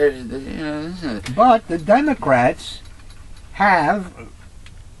the Democrats have,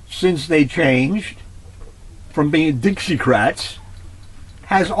 since they changed from being Dixiecrats,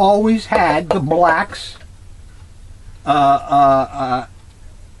 has always had the blacks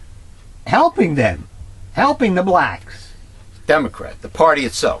helping them, helping the blacks. Democrat, the party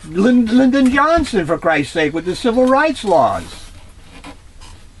itself. Lyndon Johnson, for Christ's sake, with the civil rights laws.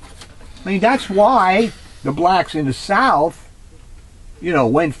 I mean, that's why the blacks in the South,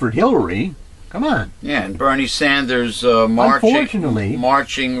 went for Hillary. Come on. Yeah, and Bernie Sanders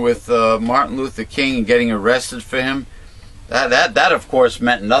marching with Martin Luther King and getting arrested for him. That of course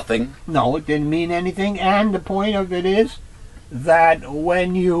meant nothing. No, it didn't mean anything. And the point of it is that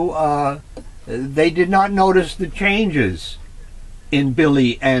when they did not notice the changes in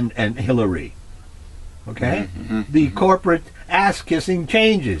Billy and Hillary. Okay? The corporate ass-kissing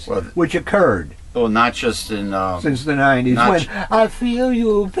changes which occurred. Well, not just in... since the 90s. When I feel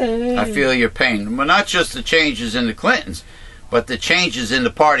your pain. I feel your pain. Well, not just the changes in the Clintons, but the changes in the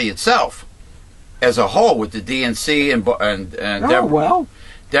party itself as a whole, with the DNC and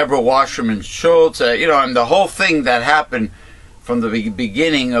Deborah Wasserman Schultz, and the whole thing that happened from the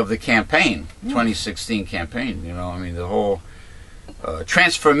beginning of the campaign, 2016 campaign. The whole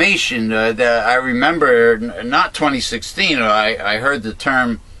transformation that I remember, not 2016. I heard the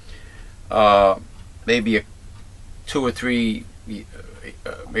term maybe 2 or 3,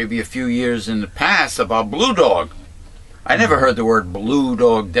 maybe a few years in the past about Blue Dog. I never heard the word Blue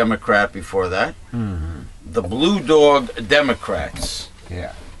Dog Democrat before that. The Blue Dog Democrats.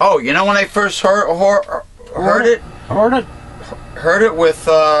 Yeah. Oh, when I first heard it? Heard it with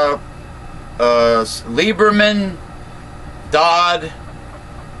Lieberman, Dodd,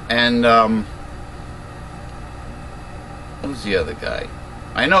 and who's the other guy?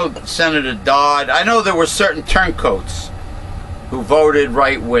 I know Senator Dodd. I know there were certain turncoats who voted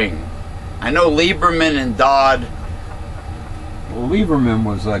right wing. I know Lieberman and Dodd. Well, Lieberman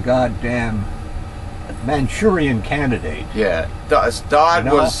was a goddamn Manchurian candidate. Yeah, Dodd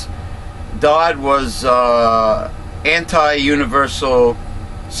was anti-universal,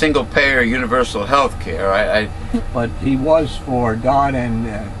 single-payer universal health care. But he was for Dodd and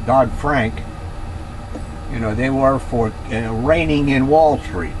Dodd-Frank. They were for reining in Wall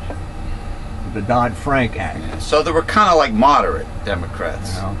Street, the Dodd-Frank Act. Yeah, so they were kind of like moderate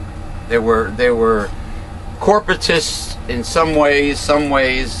Democrats. They were corporatists in some ways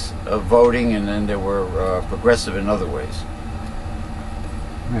of voting, and then they were progressive in other ways.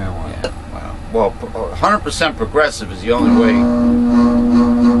 Well, 100% progressive is the only way.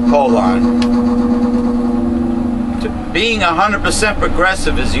 Hold on. Being 100%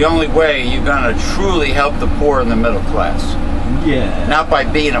 progressive is the only way you're going to truly help the poor and the middle class. Yeah. Not by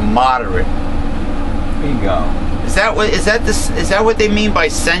being a moderate. Bingo. Is that what they mean by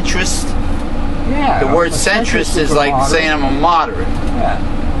centrist? Yeah. The word centrist is like saying I'm a moderate. Yeah.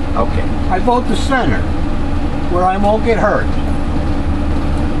 Okay. I vote the center, where I won't get hurt.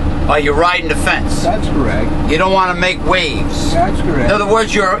 Oh, you're riding the fence. That's correct. You don't want to make waves. That's correct. In other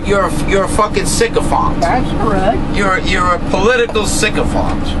words, you're a fucking sycophant. That's correct. You're a political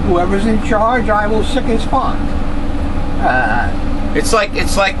sycophant. Whoever's in charge, I will sick his font. It's like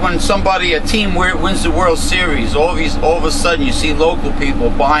when a team wins the World Series. All of a sudden, you see local people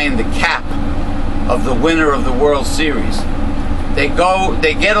buying the cap of the winner of the World Series. They go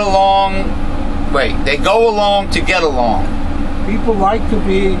along to get along. People like to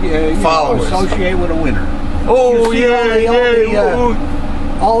be associated with a winner. Oh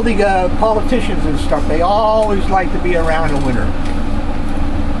all the politicians and stuff, they always like to be around a winner.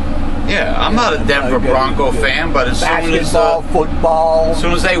 Yeah, I'm not a Denver Bronco fan, but as soon as football, as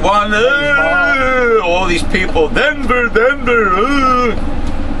soon as they won, all these people, Denver,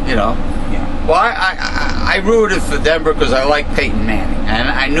 you know. Yeah. Well, I rooted for Denver because I like Peyton Manning, and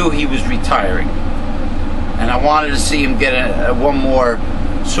I knew he was retiring, and I wanted to see him get one more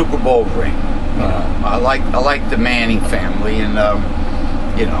Super Bowl ring. I like the Manning family, and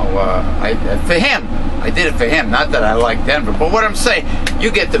for him, I did it for him. Not that I like Denver, but what I'm saying, you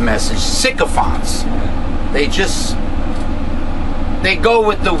get the message. Sycophants. They go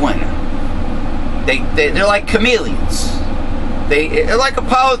with the winner. They're like chameleons. They're like a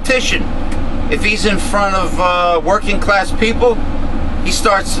politician. If he's in front of working class people,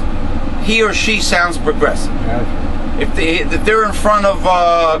 he or she sounds progressive. If they're in front of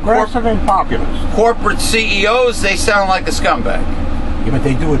progressive and populist corporate CEOs, they sound like a scumbag. Yeah, but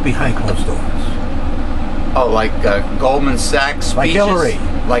they do it behind closed doors. Oh, like Goldman Sachs speeches? Like Hillary.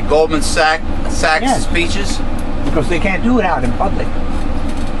 Like Goldman Sachs speeches? Because they can't do it out in public.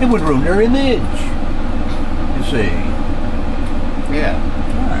 It would ruin their image. You see. Yeah.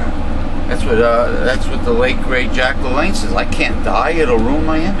 That's what the late great Jack LaLanne says. I can't die; it'll ruin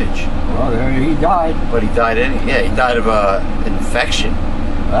my image. Well, there he died. But he died he died of an infection.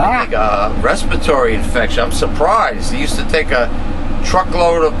 I think a respiratory infection. I'm surprised. He used to take a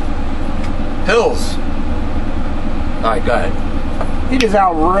truckload of pills. All right, go ahead. It is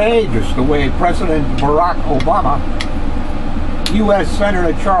outrageous the way President Barack Obama, U.S.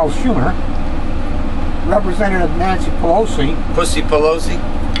 Senator Charles Schumer, Representative Nancy Pelosi, Pussy Pelosi,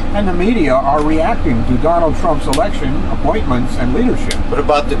 and the media are reacting to Donald Trump's election, appointments, and leadership. What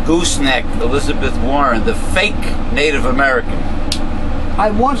about the gooseneck Elizabeth Warren, the fake Native American?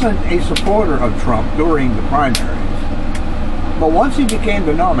 I wasn't a supporter of Trump during the primaries, but once he became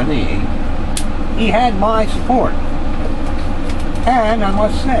the nominee, he had my support. And I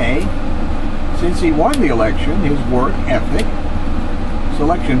must say, since he won the election, his work ethic,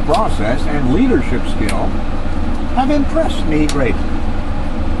 selection process, and leadership skill have impressed me greatly.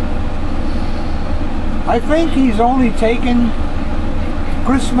 I think he's only taken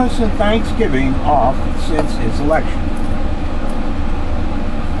Christmas and Thanksgiving off since his election.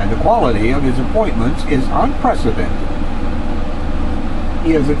 And the quality of his appointments is unprecedented.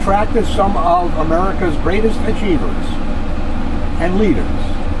 He has attracted some of America's greatest achievers and leaders.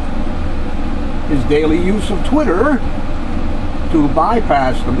 His daily use of Twitter to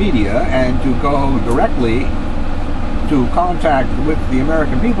bypass the media and to go directly to contact with the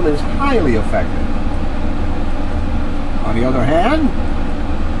American people is highly effective. On the other hand,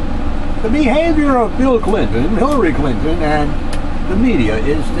 the behavior of Bill Clinton, Hillary Clinton, and the media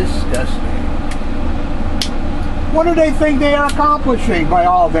is disgusting. What do they think they are accomplishing by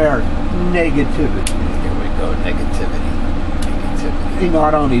all their negativity? Here we go, negativity. They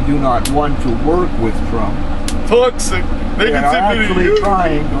not only do not want to work with Trump, toxic negativity. They are actually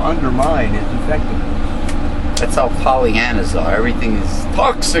trying to undermine his effectiveness. That's how Pollyannas are. Everything is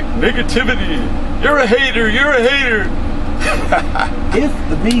toxic negativity. You're a hater. You're a hater. If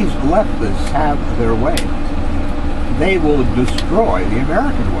these leftists have their way, they will destroy the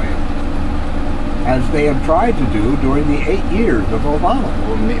American way, as they have tried to do during the 8 years of Obama.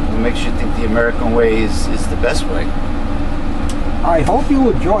 What makes you think the American way is the best way? I hope you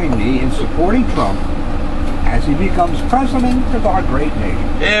will join me in supporting Trump as he becomes president of our great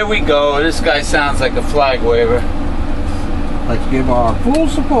nation. There we go. This guy sounds like a flag waver. Let's give our full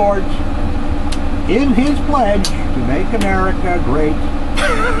support in his pledge to make America great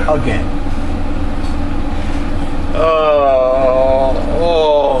again.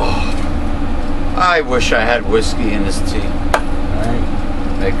 I wish I had whiskey in this tea.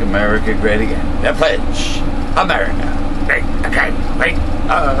 Right. Make America great again. The pledge. America. Great again. Great.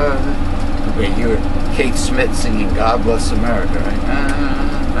 Wait, you were Kate Smith singing God Bless America, right?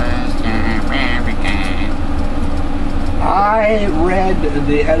 I read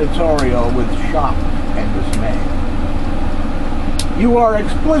the editorial with shock and dismay. You are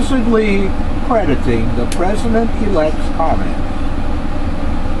explicitly crediting the president-elect's comments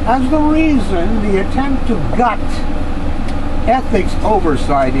as the reason the attempt to gut ethics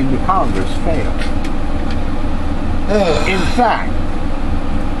oversight into Congress failed. In fact,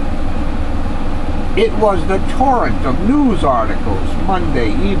 It was the torrent of news articles Monday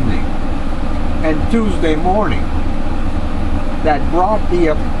evening and Tuesday morning that brought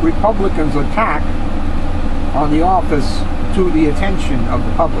the Republicans' attack on the office to the attention of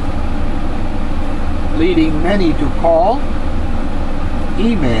the public, leading many to call,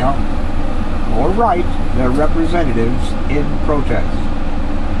 email, or write their representatives in protest.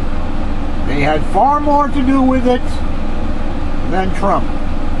 They had far more to do with it than Trump.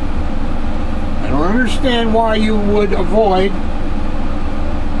 I don't understand why you would avoid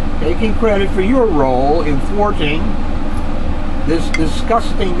taking credit for your role in thwarting this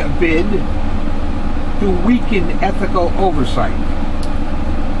disgusting bid to weaken ethical oversight.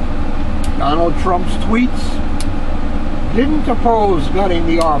 Donald Trump's tweets didn't oppose gutting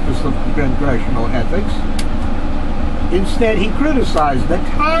the Office of Congressional Ethics. Instead, he criticized the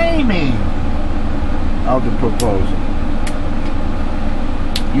timing of the proposal.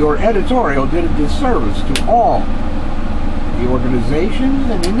 Your editorial did a disservice to all the organizations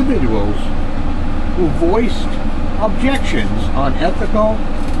and individuals who voiced objections on ethical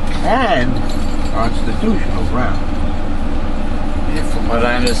and constitutional grounds. Yeah, from what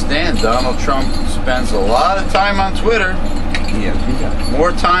I understand, Donald Trump spends a lot of time on Twitter. Yes, he does.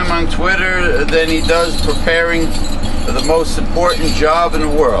 More time on Twitter than he does preparing for the most important job in the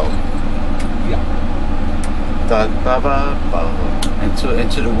world. Yeah. Da, ba, ba, ba.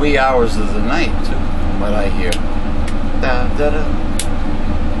 Into the wee hours of the night, too, from what I hear. Da, da, da.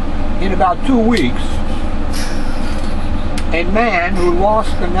 In about 2 weeks, a man who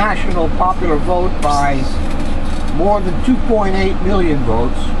lost the national popular vote by more than 2.8 million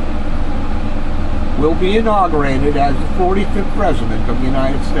votes will be inaugurated as the 45th President of the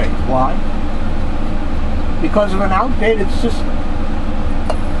United States. Why? Because of an outdated system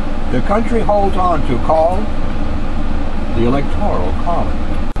the country holds on to called the Electoral College.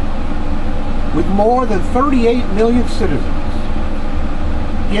 With more than 38 million citizens,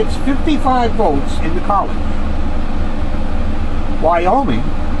 gets 55 votes in the college. Wyoming,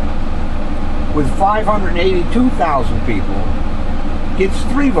 with 582,000 people, gets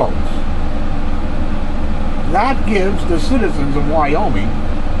 3 votes. That gives the citizens of Wyoming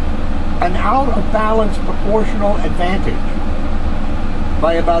an out-of-balance proportional advantage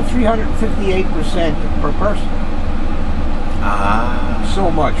by about 358% per person. So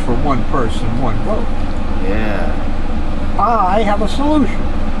much for one person, one vote. Yeah. I have a solution.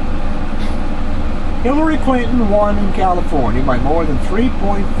 Hillary Clinton won in California by more than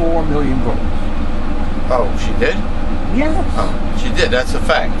 3.4 million votes. Oh, she did? Yes. Oh, she did. That's a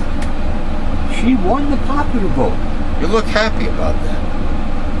fact. She won the popular vote. You look happy about that.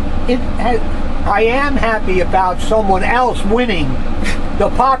 I am happy about someone else winning the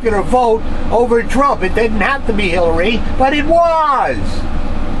popular vote over Trump. It didn't have to be Hillary, but it was.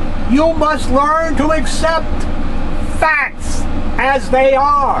 You must learn to accept facts as they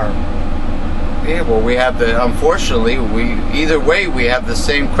are. Yeah, well, we have the, unfortunately, either way, we have the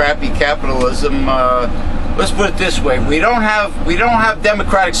same crappy capitalism. Let's put it this way: we don't have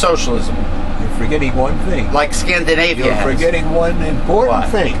democratic socialism. You're forgetting one thing. Like Scandinavia You're has. forgetting one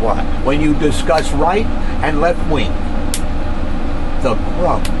important thing. What? When you discuss right and left wing, the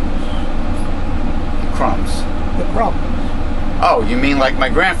crumbs. Crumbs. The crumbs. Oh, you mean like my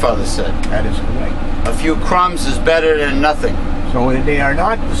grandfather said? That is correct. A few crumbs is better than nothing. So they are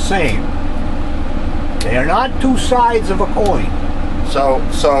not the same. They are not two sides of a coin. So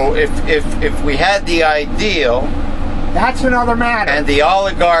if we had the ideal, that's another matter. And the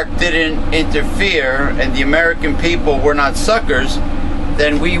oligarch didn't interfere, and the American people were not suckers,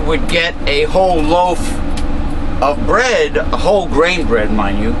 then we would get a whole loaf of bread, a whole grain bread,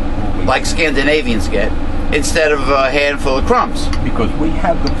 mind you, like Scandinavians get, instead of a handful of crumbs. Because we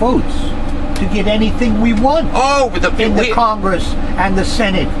have the votes to get anything we want. Oh, in the Congress and the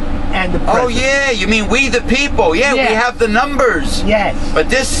Senate and the President. Oh yeah, you mean we the people? Yeah, yes. We have the numbers. Yes. But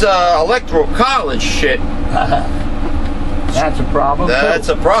this electoral college shit. That's a problem. That's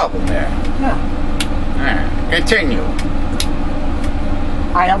a problem there. Yeah. Continue.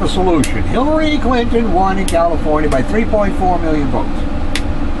 I have a solution. Hillary Clinton won in California by 3.4 million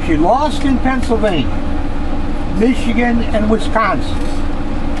votes. She lost in Pennsylvania, Michigan, and Wisconsin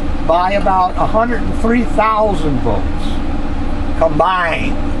by about 103,000 votes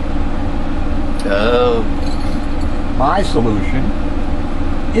combined. Oh. My solution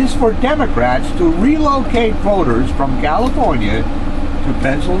is for Democrats to relocate voters from California to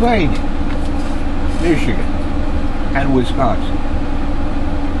Pennsylvania, Michigan, and Wisconsin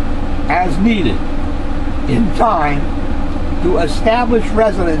as needed in time to establish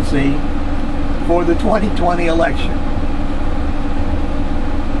residency for the 2020 election.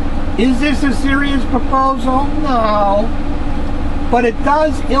 Is this a serious proposal? No. But it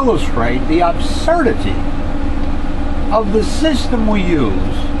does illustrate the absurdity of the system we use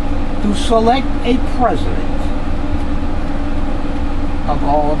to select a president of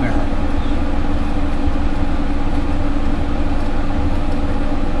all Americans.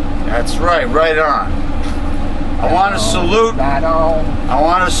 That's right, right on. I want to salute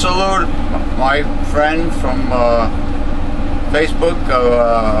my friend from Facebook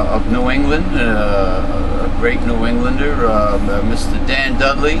of New England, a great New Englander, Mr. Dan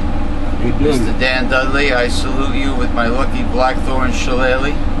Dudley. Mr. Dan Dudley, I salute you with my lucky Blackthorn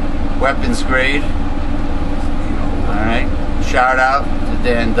Shillelagh, weapons grade. Alright, shout out to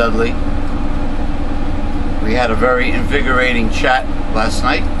Dan Dudley. We had a very invigorating chat last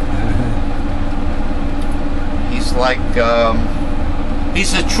night. He's like,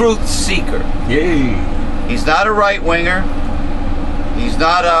 he's a truth seeker. Yeah. He's not a right-winger. He's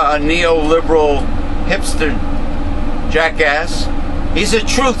not a neoliberal hipster jackass. He's a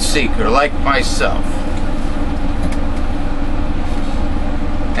truth seeker like myself.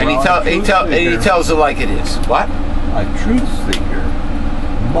 And well, he tells it like it is. What? A truth seeker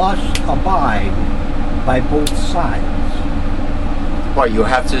must abide by both sides. Well, you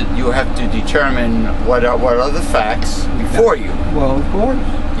have to determine what are the facts before you. Well, of course.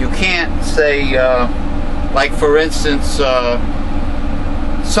 You can't say, like for instance,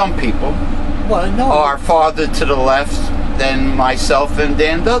 some people are farther to the left than myself and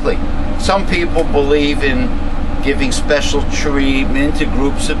Dan Dudley. Some people believe in giving special treatment to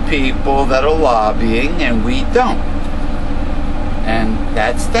groups of people that are lobbying, and we don't. And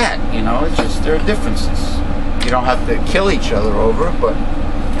that's that, you know, it's just there are differences. You don't have to kill each other over it, but,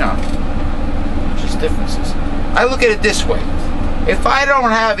 you know, just differences. I look at it this way. If I don't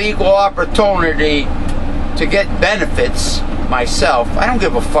have equal opportunity to get benefits myself, I don't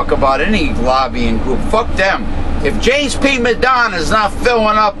give a fuck about any lobbying group. Fuck them. If James P. Madonna is not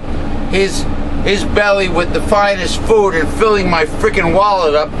filling up his belly with the finest food and filling my freaking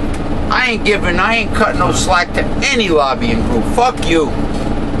wallet up, I ain't cutting no slack to any lobbying group. Fuck you.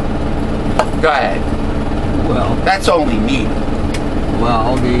 Go ahead. Well, that's only me.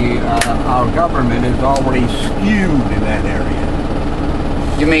 Well, our government is already skewed in that area.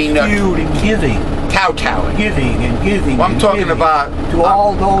 You mean skewed in giving? Kowtowing. Giving and giving. Well, I'm talking about to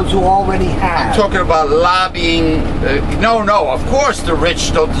all those who already have. I'm talking about lobbying. No, of course the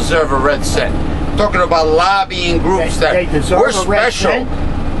rich don't deserve a red cent. I'm talking about lobbying groups they deserve we're a special. Red cent?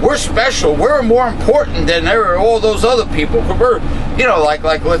 We're special. We're more important than all those other people. We're, you know, like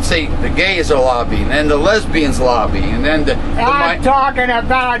let's say the gays are lobbying, and the lesbians lobby, and then I'm talking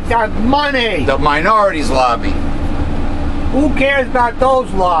about the money. The minorities lobby. Who cares about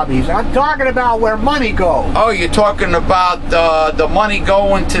those lobbies? I'm talking about where money goes. Oh, you're talking about the money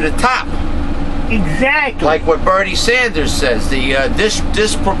going to the top. Exactly. Like what Bernie Sanders says, the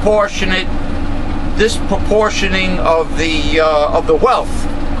disproportioning of the wealth.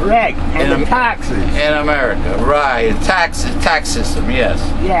 Correct. And the taxes. In America, right. Tax system, yes.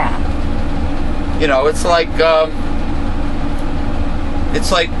 Yeah. You know, it's like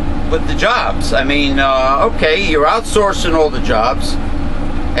with the jobs. I mean, okay, you're outsourcing all the jobs,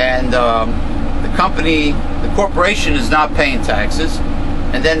 and the corporation is not paying taxes,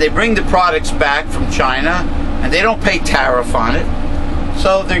 and then they bring the products back from China, and they don't pay tariff on it,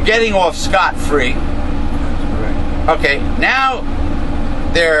 so they're getting off scot-free. Okay, now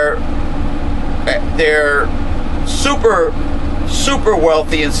they're super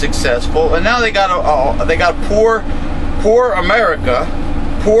wealthy and successful, and now they got poor America,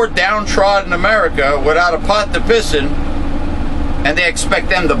 poor downtrodden America without a pot to piss in, and they expect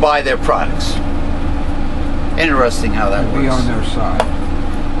them to buy their products. Interesting how that works. Be on their side.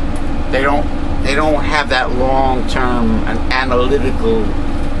 They don't have that long-term and analytical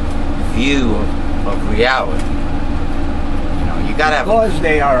view of reality. You know, you gotta have, because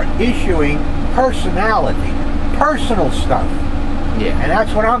they are issuing personality, personal stuff. Yeah. And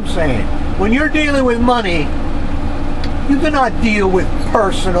that's what I'm saying. When you're dealing with money, you do not deal with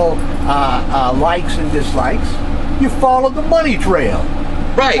personal likes and dislikes. You follow the money trail.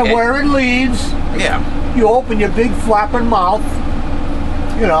 Right. And where it leads, yeah, you open your big flapping mouth,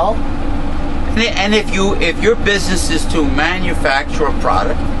 you know. And if your business is to manufacture a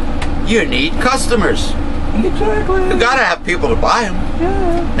product, you need customers. Exactly. You gotta have people to buy them.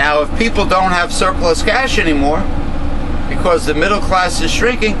 Yeah. Now, if people don't have surplus cash anymore, because the middle class is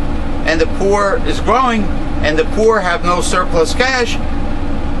shrinking and the poor is growing, and the poor have no surplus cash,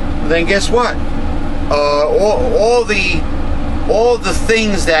 then guess what? All the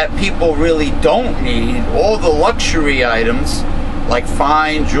things that people really don't need, all the luxury items, like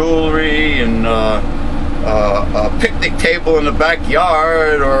fine jewelry and a picnic table in the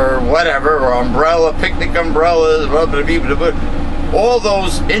backyard or whatever, or umbrella, picnic umbrellas, all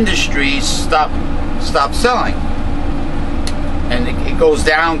those industries stop selling. And it goes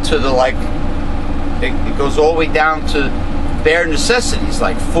down to the, like, it goes all the way down to bare necessities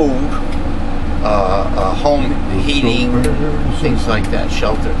like food, home heating, things like that,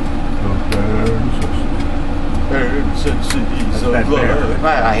 shelter.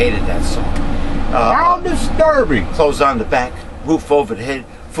 I hated that song. How disturbing! Clothes on the back, roof over the head,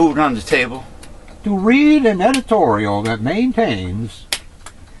 food on the table. To read an editorial that maintains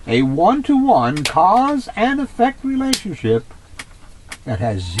a one-to-one cause and effect relationship that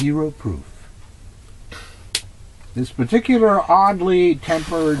has zero proof. This particular oddly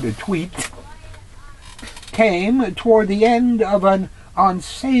tempered tweet came toward the end of an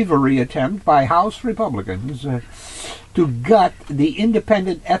unsavory attempt by House Republicans to gut the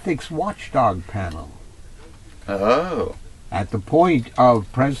independent ethics watchdog panel. Oh. At the point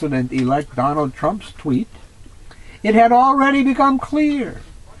of President-elect Donald Trump's tweet, it had already become clear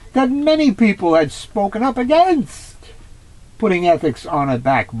that many people had spoken up against putting ethics on a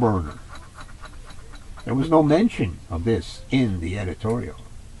back burner. There was no mention of this in the editorial.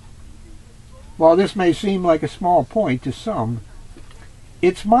 While this may seem like a small point to some,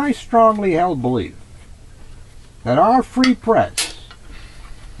 it's my strongly held belief that our free press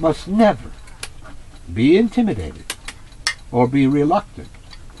must never be intimidated or be reluctant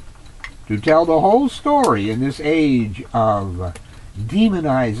to tell the whole story in this age of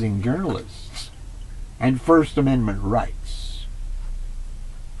demonizing journalists and First Amendment rights.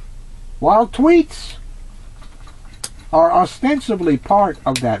 While tweets are ostensibly part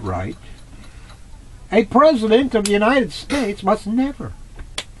of that right, a president of the United States must never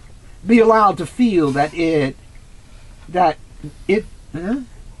be allowed to feel that it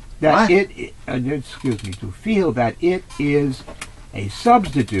is a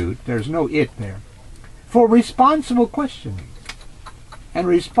substitute, there's no it there, for responsible questioning and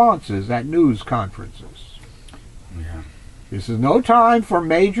responses at news conferences. Yeah. This is no time for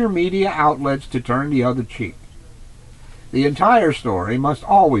major media outlets to turn the other cheek. The entire story must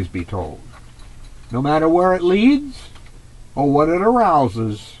always be told, no matter where it leads or what it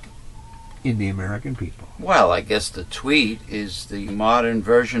arouses in the American people. Well, I guess the tweet is the modern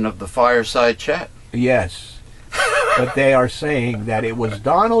version of the fireside chat. Yes, but they are saying that it was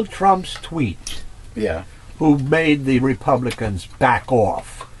Donald Trump's tweet who made the Republicans back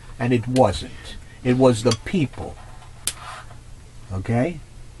off, and it wasn't. It was the people, okay,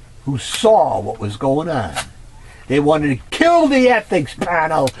 who saw what was going on. They wanted to kill the ethics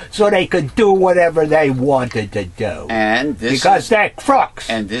panel so they could do whatever they wanted to do. And because they're crooks.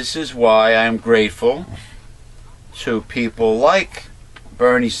 And this is why I'm grateful to people like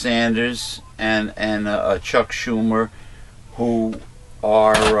Bernie Sanders and Chuck Schumer, who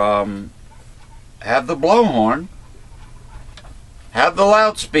are have the blowhorn, have the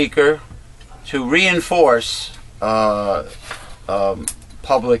loudspeaker to reinforce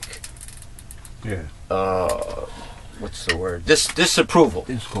public. Yeah. What's the word? Disapproval.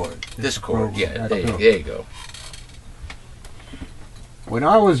 Discord. Yeah, there you go. When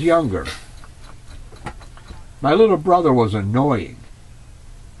I was younger, my little brother was annoying.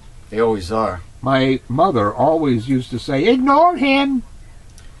 They always are. My mother always used to say, "Ignore him."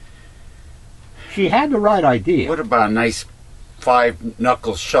 She had the right idea. What about a nice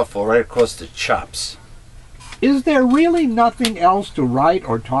 5-knuckle shuffle right across the chops? Is there really nothing else to write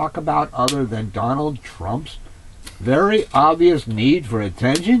or talk about other than Donald Trump's very obvious need for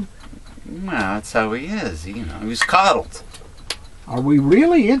attention? Well, that's how he is. He was coddled. Are we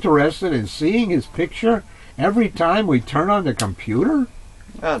really interested in seeing his picture every time we turn on the computer?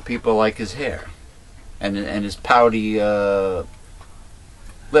 Well, people like his hair and his pouty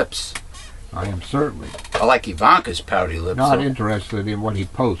lips. I am certainly I like Ivanka's pouty lips. not interested in what he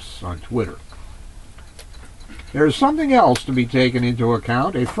posts on Twitter. There is something else to be taken into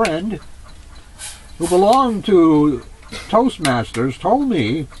account. A friend who belonged to Toastmasters told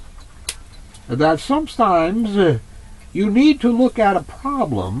me that sometimes you need to look at a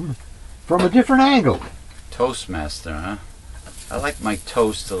problem from a different angle. Toastmaster, huh? I like my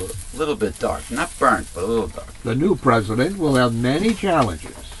toast a little bit dark. Not burnt, but a little dark. The new president will have many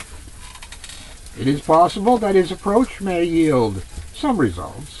challenges. It is possible that his approach may yield some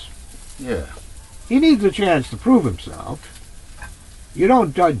results. Yeah. He needs a chance to prove himself. You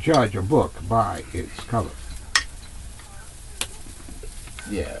don't judge a book by its cover.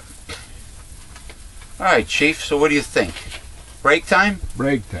 Yeah. All right, Chief, so what do you think? Break time?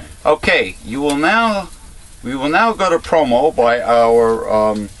 Break time. Okay, you will now We will now go to promo by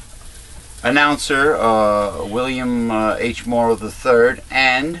our announcer, William H. Morrow III,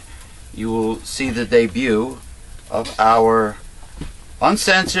 and you will see the debut of our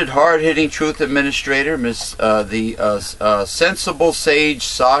uncensored, hard-hitting truth administrator, the sensible sage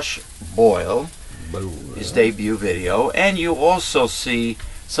Sash Boyle, his debut video, and you also see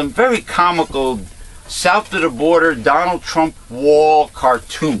some very comical south of the border Donald Trump wall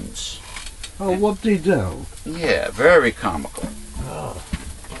cartoons. Oh, whoop-de-doo. Yeah, very comical. Oh.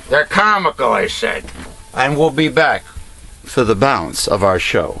 They're comical, I said. And we'll be back for the balance of our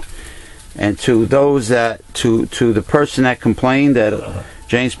show. And to those that, to the person that complained that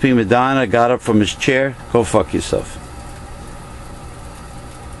James P. Madonna got up from his chair, go fuck yourself.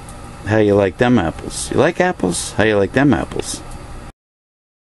 How you like them apples? You like apples? How you like them apples?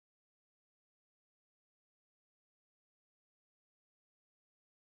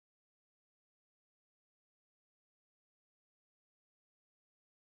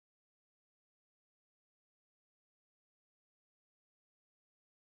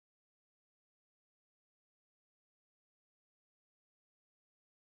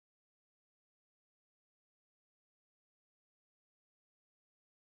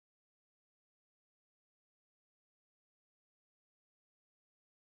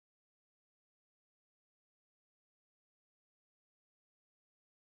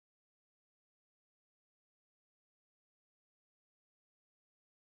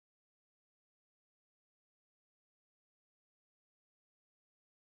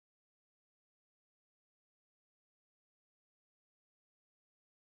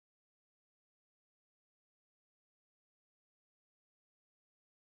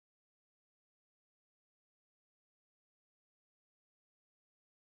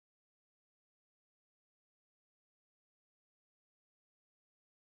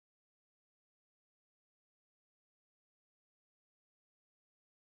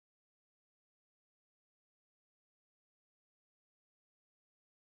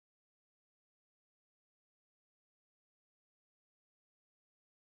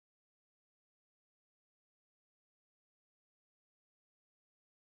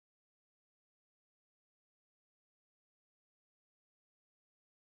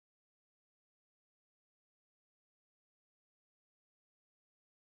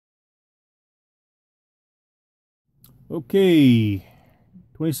 Okay,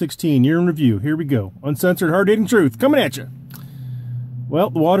 2016, year in review. Here we go. Uncensored, hard-hitting truth coming at you. Well,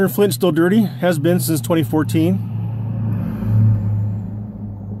 the water in Flint's still dirty. Has been since 2014.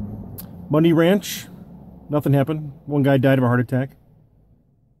 Bundy Ranch, nothing happened. One guy died of a heart attack.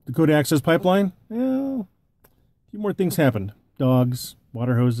 Dakota Access Pipeline, well, a few more things happened. Dogs,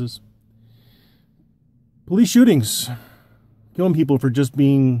 water hoses. Police shootings. Killing people for just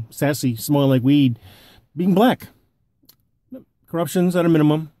being sassy, smelling like weed, being black. Corruption's at a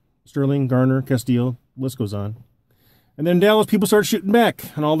minimum. Sterling, Garner, Castile, list goes on. And then in Dallas, people start shooting back,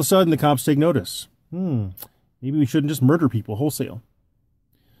 and all of a sudden the cops take notice. Maybe we shouldn't just murder people wholesale.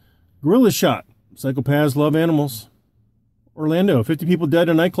 Gorillas shot. Psychopaths love animals. Orlando, 50 people dead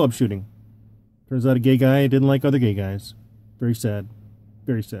in a nightclub shooting. Turns out a gay guy didn't like other gay guys. Very sad.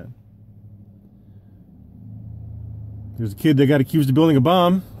 Very sad. There's a kid that got accused of building a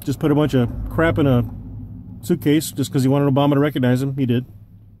bomb. Just put a bunch of crap in a suitcase just because he wanted Obama to recognize him. He did.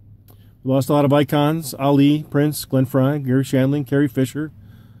 We lost a lot of icons. Ali, Prince, Glenn Fry, Gary Shandling, Carrie Fisher.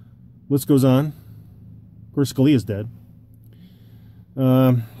 List goes on. Of course, Scalia's dead.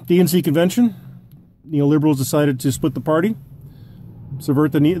 DNC convention. Neoliberals decided to split the party,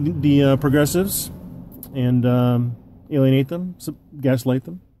 subvert the progressives, and alienate them, gaslight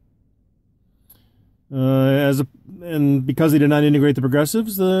them. And because they did not integrate the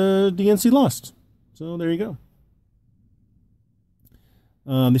progressives, the DNC lost. So there you go.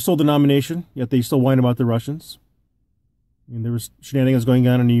 They sold the nomination, yet they still whine about the Russians. And there was shenanigans going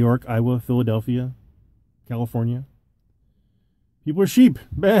on in New York, Iowa, Philadelphia, California. People are sheep.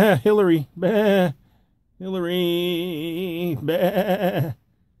 Bah, Hillary. Bah, Hillary. Bah.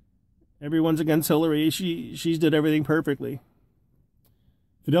 Everyone's against Hillary. She's did everything perfectly.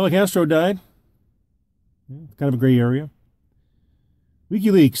 Fidel Castro died. Kind of a gray area.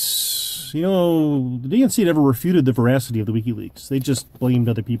 WikiLeaks. You know, the DNC never refuted the veracity of the WikiLeaks. They just blamed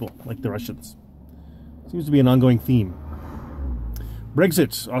other people, like the Russians. Seems to be an ongoing theme.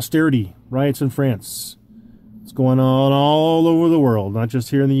 Brexit, austerity, riots in France. It's going on all over the world, not just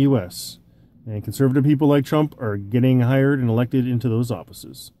here in the U.S. And conservative people like Trump are getting hired and elected into those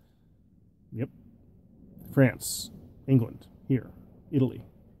offices. Yep. France, England, here, Italy.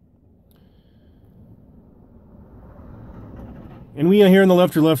 And we here on the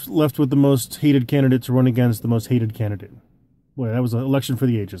left are left with the most hated candidate to run against the most hated candidate. Boy, that was an election for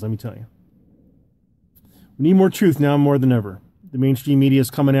the ages, let me tell you. We need more truth now more than ever. The mainstream media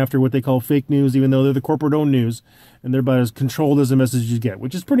is coming after what they call fake news, even though they're the corporate-owned news, and they're about as controlled as the message you get,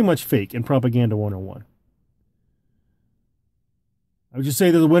 which is pretty much fake and propaganda 101. I would just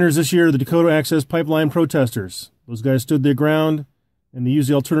say that the winners this year are the Dakota Access Pipeline protesters. Those guys stood their ground, and they used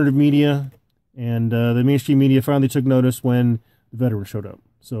the alternative media, and the mainstream media finally took notice when the veterans showed up.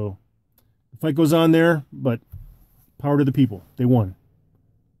 So the fight goes on there, but power to the people. They won.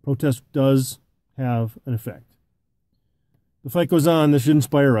 Protest does have an effect. The fight goes on. This should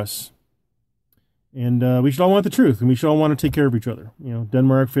inspire us. And we should all want the truth, and we should all want to take care of each other. You know,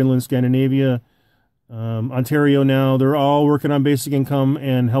 Denmark, Finland, Scandinavia, Ontario now, they're all working on basic income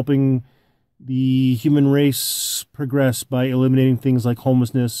and helping the human race progress by eliminating things like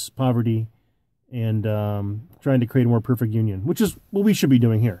homelessness, poverty, and trying to create a more perfect union, which is what we should be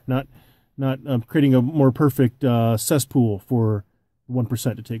doing here, not creating a more perfect cesspool for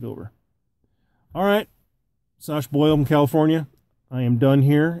 1% to take over. All right, Sash Boyle from California, I am done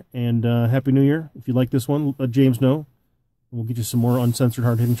here, and Happy New Year. If you like this one, let James know, and we'll get you some more uncensored,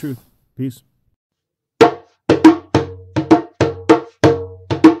 hard-hitting truth. Peace.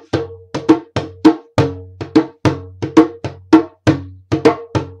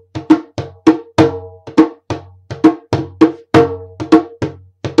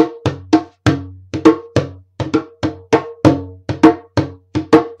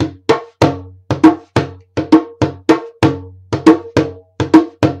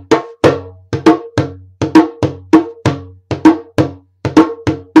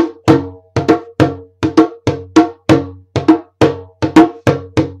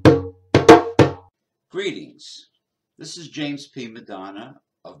 Greetings. This is James P. Madonna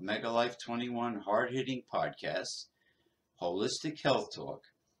of Mega Life 21 Hard-Hitting Podcasts, Holistic Health Talk,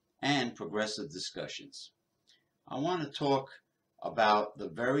 and Progressive Discussions. I want to talk about the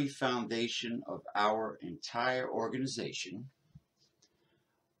very foundation of our entire organization,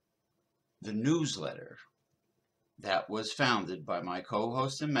 the newsletter that was founded by my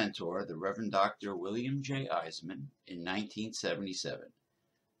co-host and mentor, the Reverend Dr. William J. Eisman, in 1977.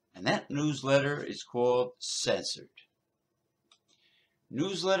 And that newsletter is called Censored.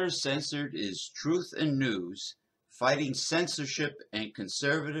 Newsletter Censored is truth and news, fighting censorship and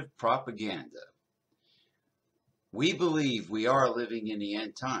conservative propaganda. We believe we are living in the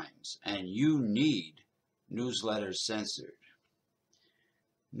end times, and you need Newsletter Censored.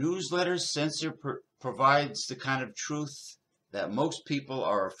 Newsletter Censored provides the kind of truth that most people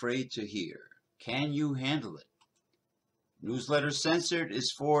are afraid to hear. Can you handle it? Newsletter Censored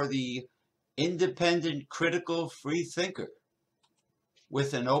is for the independent, critical, free thinker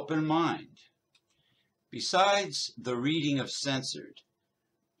with an open mind. Besides the reading of Censored,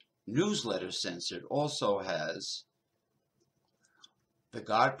 Newsletter Censored also has The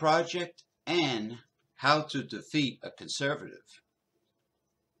God Project and How to Defeat a Conservative.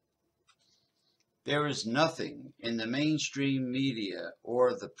 There is nothing in the mainstream media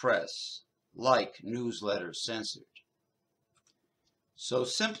or the press like Newsletter Censored. So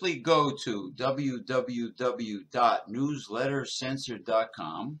simply go to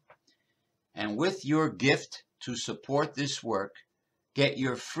www.newslettercensored.com and with your gift to support this work, get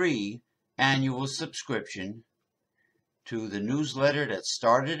your free annual subscription to the newsletter that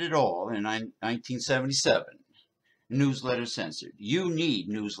started it all in 1977, Newsletter Censored. You need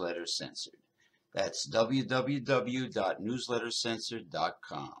Newsletter Censored. That's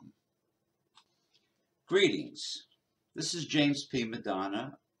www.newslettercensored.com. Greetings. This is James P.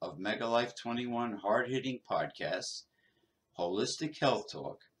 Madonna of Mega Life 21 Hard-Hitting Podcasts, Holistic Health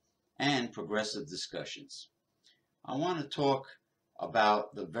Talk, and Progressive Discussions. I want to talk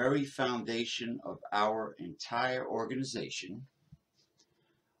about the very foundation of our entire organization,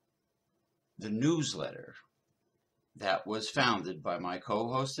 the newsletter that was founded by my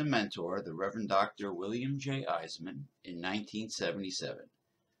co-host and mentor, the Reverend Dr. William J. Eisman, in 1977.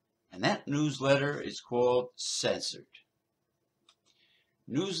 And that newsletter is called Censored.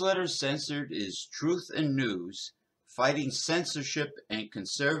 Newsletter Censored is truth and news, fighting censorship and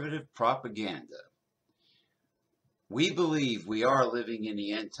conservative propaganda. We believe we are living in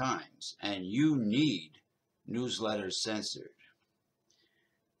the end times, and you need Newsletter Censored.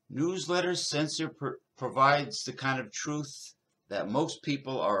 Newsletter Censored provides the kind of truth that most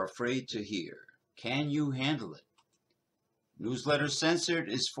people are afraid to hear. Can you handle it? Newsletter Censored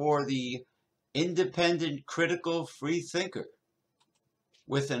is for the independent, critical, free thinker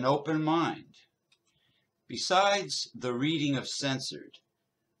with an open mind. Besides the reading of Censored,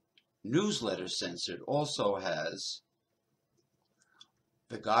 Newsletter Censored also has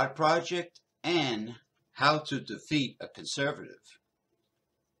The God Project, and How to Defeat a Conservative.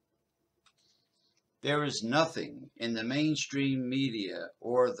 There is nothing in the mainstream media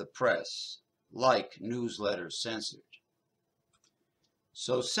or the press like newsletters censored.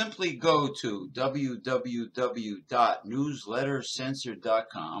 So simply go to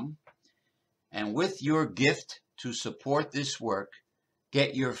www.newslettercensored.com and with your gift to support this work,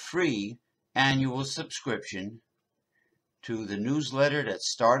 get your free annual subscription to the newsletter that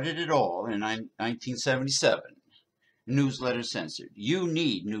started it all in 1977, Newsletter Censored. You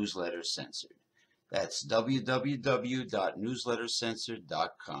need Newsletter Censored. That's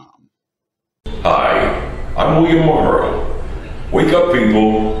www.newslettercensored.com. Hi, I'm William Morrow. Wake up,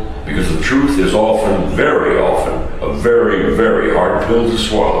 people, because the truth is often, very often, a very, very hard pill to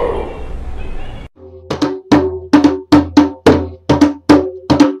swallow.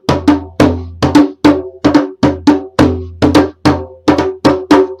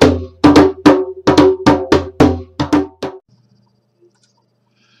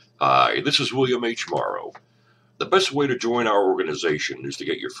 Hi, this is William H. Morrow. The best way to join our organization is to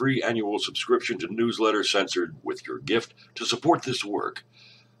get your free annual subscription to Newsletter Censored with your gift to support this work.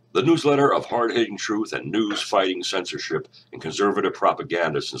 The newsletter of hard-hitting truth and news-fighting censorship and conservative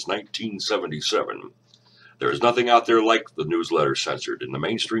propaganda since 1977. There is nothing out there like the Newsletter Censored in the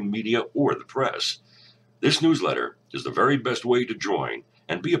mainstream media or the press. This newsletter is the very best way to join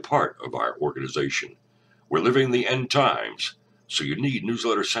and be a part of our organization. We're living the end times, so you need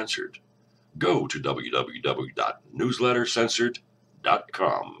Newsletter Censored. Go to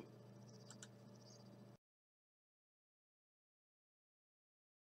www.newslettercensored.com.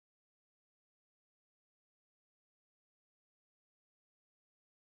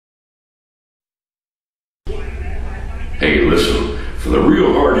 Hey, listen, for the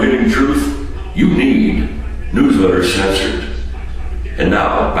real hard-hitting truth, you need Newsletter Censored. And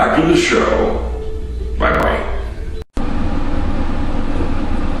now, back to the show. Bye-bye.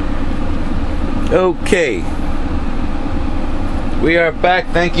 Okay, we are back.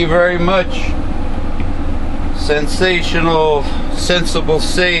 Thank you very much. Sensational, sensible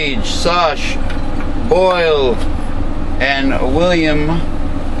sage, Sash, Boyle, and William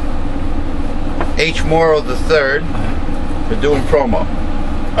H. Morrow III for doing promo.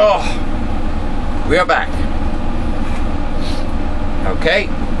 Oh, we are back. Okay,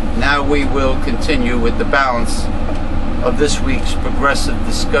 now we will continue with the balance of this week's Progressive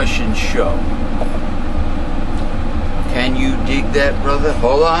Discussion Show. Can you dig that, brother?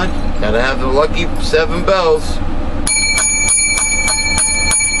 Hold on. Gotta have the lucky 7 bells.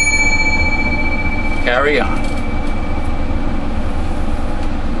 Carry on.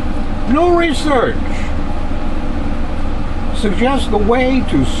 New research suggests the way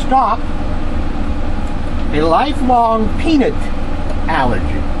to stop a lifelong peanut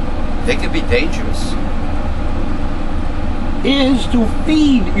allergy They could be dangerous. is to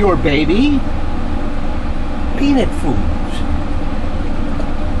feed your baby peanut foods.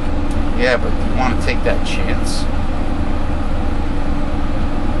 Yeah, but you want to take that chance?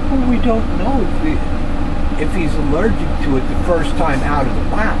 Well, we don't know if he's allergic to it the first time out of the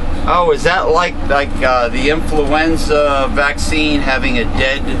box. Oh, is that like the influenza vaccine having a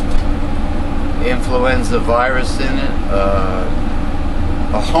dead influenza virus in it?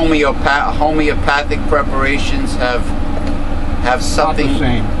 Homeopathic preparations have something Not the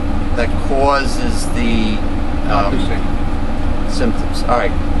same. that causes the Not the same. symptoms. All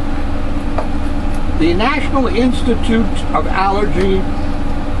right. The National Institute of Allergy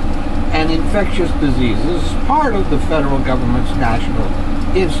and Infectious Diseases, part of the federal government's National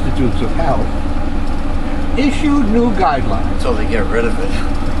Institutes of Health, issued new guidelines Until they get rid of it.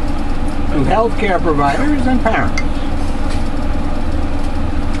 to healthcare providers and parents.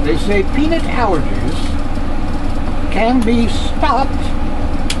 They say peanut allergies can be stopped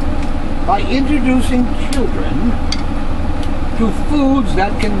by introducing children to foods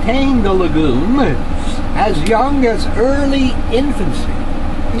that contain the legume as young as early infancy.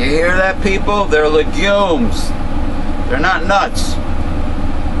 You hear that, people? They're legumes. They're not nuts.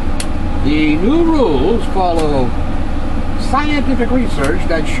 The new rules follow scientific research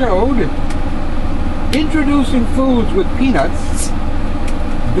that showed introducing foods with peanuts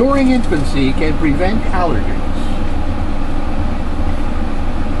during infancy can prevent allergies.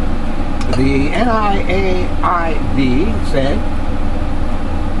 The NIAID said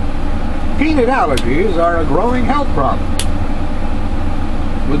peanut allergies are a growing health problem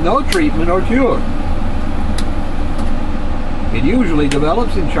with no treatment or cure. It usually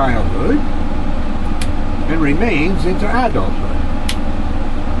develops in childhood and remains into adulthood.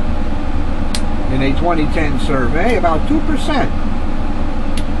 In a 2010 survey, about 2%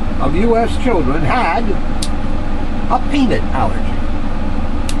 of U.S. children had a peanut allergy,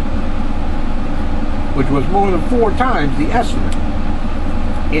 which was more than 4 times the estimate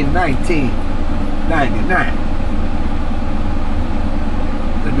in 1999.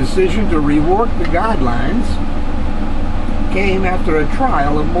 The decision to rework the guidelines came after a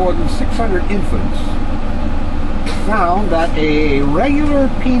trial of more than 600 infants found that a regular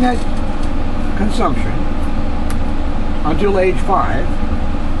peanut consumption until age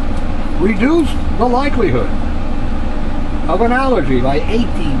 5 reduced the likelihood of an allergy by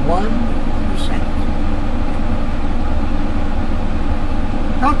 81%.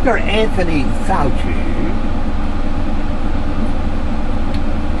 Dr. Anthony Fauci,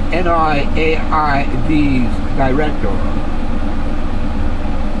 NIAID's director,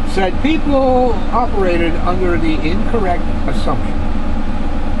 said people operated under the incorrect assumption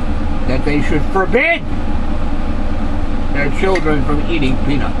that they should forbid their children from eating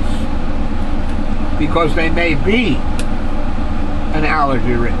peanuts because they may be an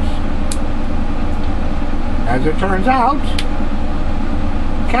allergy risk. As it turns out,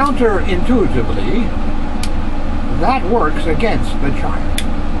 counterintuitively, that works against the child.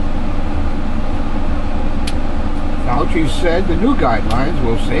 Fauci said the new guidelines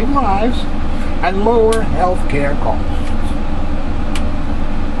will save lives and lower health care costs.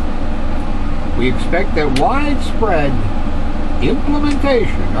 We expect that widespread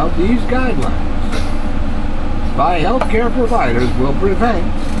implementation of these guidelines by healthcare providers will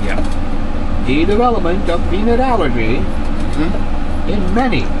prevent the development of peanut allergy in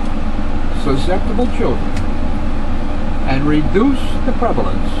many susceptible children and reduce the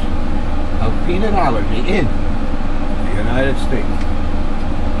prevalence of peanut allergy in the United States.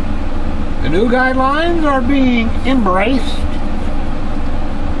 The new guidelines are being embraced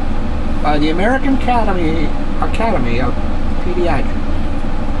by the American Academy of Pediatrics,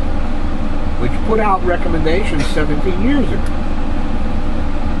 which put out recommendations 17 years ago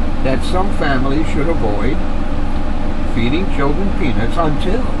that some families should avoid feeding children peanuts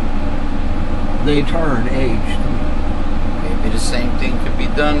until they turn age 3. Maybe the same thing could be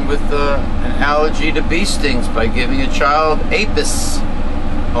done with an allergy to bee stings by giving a child Apis,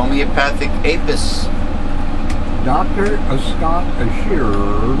 homeopathic Apis. Dr. Scott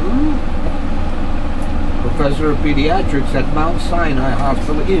Shearer, professor of pediatrics at Mount Sinai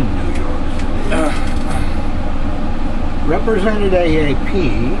Hospital in New York City, represented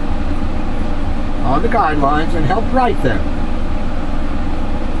AAP on the guidelines and helped write them.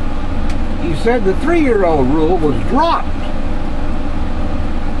 He said the 3-year-old rule was dropped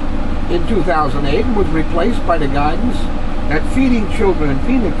in 2008 and was replaced by the guidance that feeding children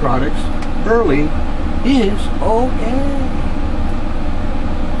peanut products early is okay.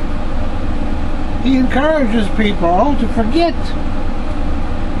 He encourages people to forget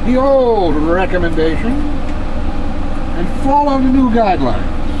the old recommendation and follow the new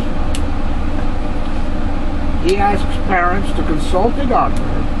guidelines. He asks parents to consult a doctor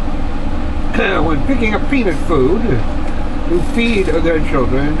when picking up peanut food to feed their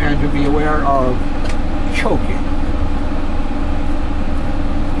children and to be aware of choking.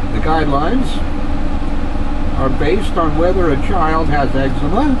 The guidelines are based on whether a child has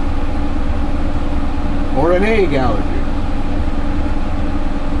eczema or an egg allergy.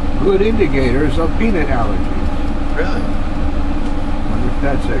 Good indicators of peanut allergies. Really? I wonder if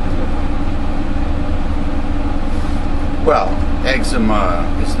that's eczema. Well, eczema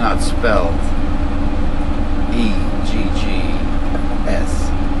is not spelled E-G-G-S.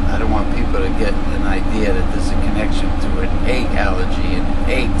 I don't want people to get an idea that there's a connection to an egg allergy and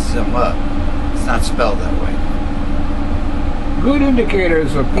eczema. It's not spelled that way. Good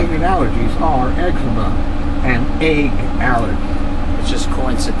indicators of peanut allergies are eczema and egg allergy. It's just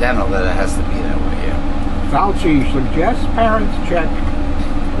coincidental that it has to be that way, yeah. Fauci suggests parents check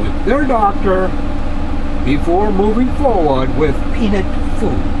with their doctor before moving forward with peanut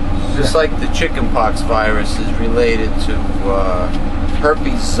food. Just like the chickenpox virus is related to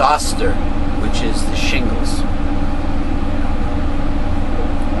herpes zoster, which is the shingles.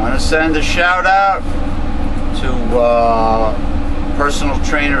 I want to send a shout out to personal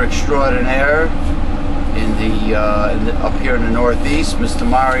trainer extraordinaire up here in the Northeast, Mr.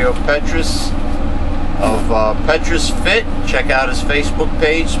 Mario Petrus of Petrus Fit. Check out his Facebook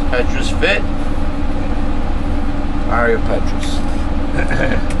page, Petrus Fit. Mario Petrus.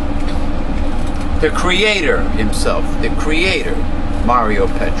 The creator himself. The creator, Mario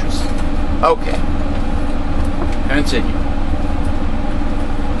Petrus. Okay. Continue.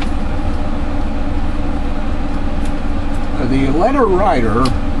 The letter writer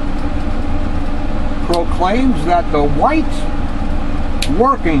proclaims that the white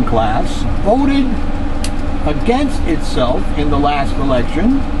working class voted against itself in the last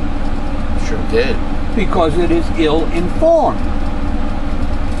election. Sure did. Because it is ill-informed.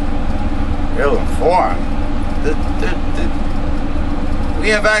 Ill-informed? We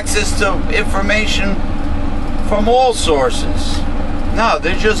have access to information from all sources. No,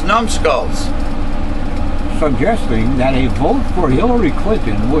 they're just numbskulls. Suggesting that a vote for Hillary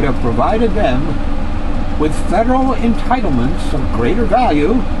Clinton would have provided them with federal entitlements of greater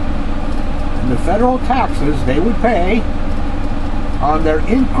value than the federal taxes they would pay on their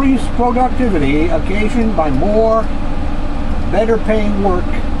increased productivity occasioned by more, better paying work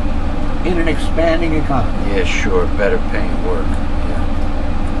in an expanding economy. Yeah, sure, better paying work.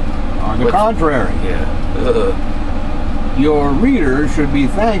 Yeah. On the contrary, Yeah. your readers should be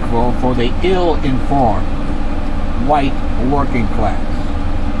thankful for the ill-informed white working class,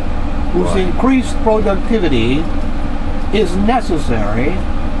 whose Right. increased productivity is necessary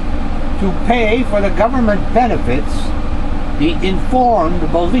to pay for the government benefits the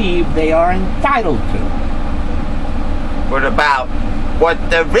informed believe they are entitled to. What about what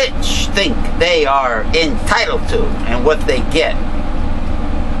the rich think they are entitled to and what they get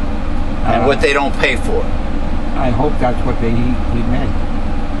and what they don't pay for? I hope that's what he meant.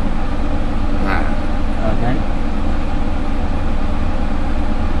 Okay.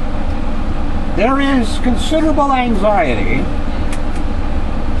 There is considerable anxiety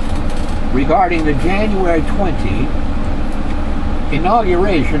regarding the January 20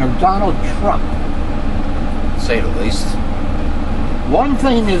 inauguration of Donald Trump. To say the least. One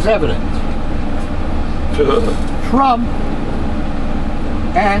thing is evident. Trump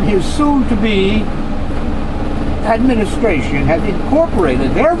and his soon-to-be administration have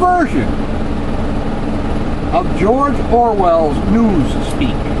incorporated their version of George Orwell's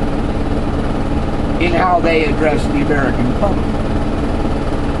newspeak in how they address the American public.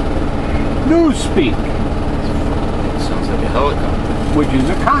 Newspeak, Sounds like a helicopter. which is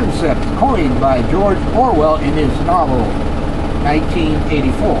a concept coined by George Orwell in his novel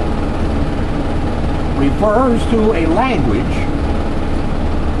 1984, refers to a language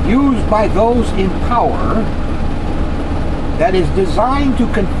used by those in power that is designed to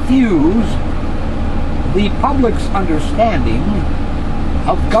confuse the public's understanding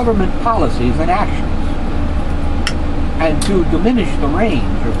of government policies and actions, and to diminish the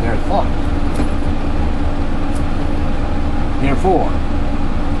range of their thought. Therefore,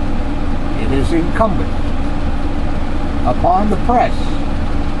 it is incumbent upon the press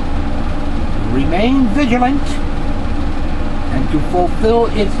to remain vigilant and to fulfill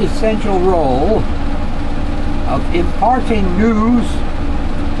its essential role of imparting news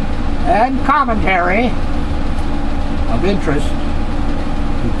and commentary of interest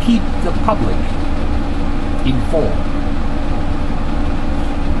to keep the public informed.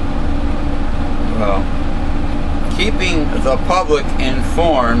 Well, keeping the public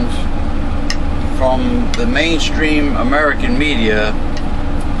informed from the mainstream American media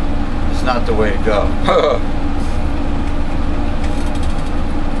is not the way to go.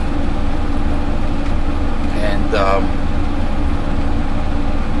 And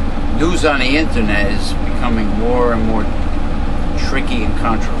news on the internet is becoming more and more tricky and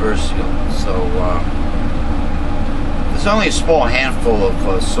controversial. So there's only a small handful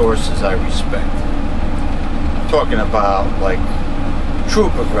of sources I respect. I'm talking about like true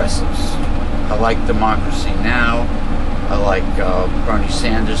progressives. I like Democracy Now! I like Bernie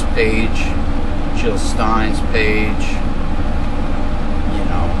Sanders' page, Jill Stein's page. You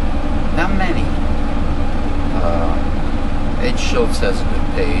know, not many. Ed Schultz has a good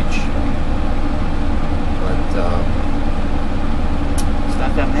page, but it's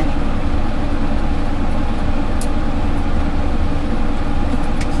not that many.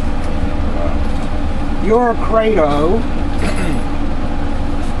 Your credo,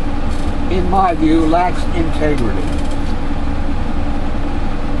 in my view, lacks integrity.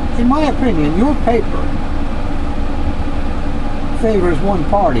 In my opinion, your paper favors one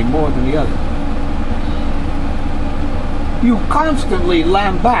party more than the other. You constantly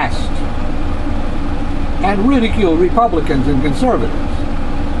lambast and ridicule Republicans and conservatives,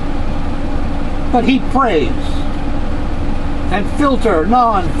 but heap praise and filter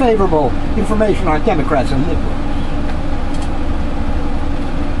non-favorable information on Democrats and liberals.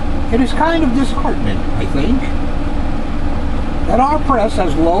 It is kind of disheartening, I think, that our press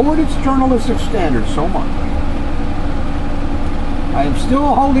has lowered its journalistic standards so much. I am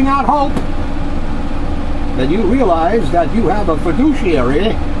still holding out hope that you realize that you have a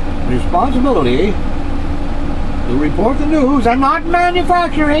fiduciary responsibility to report the news and not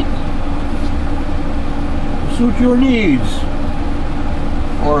manufacture it to suit your needs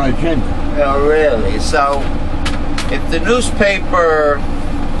or agenda. Oh, really? So, if the newspaper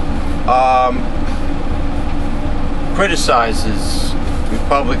criticizes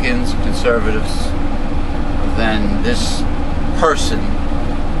Republicans, conservatives, then this person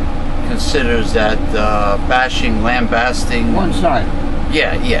considers that bashing, lambasting, One-sided.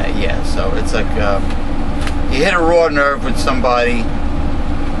 Yeah. So it's like you hit a raw nerve with somebody,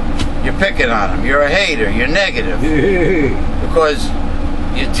 you're picking on them, you're a hater, you're negative, because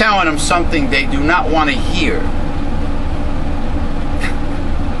you're telling them something they do not want to hear.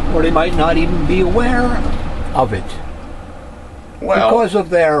 Or they might not even be aware of it. Well, Because of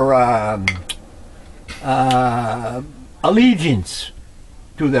their allegiance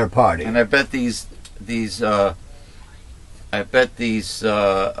to their party. and I bet these knuckleheads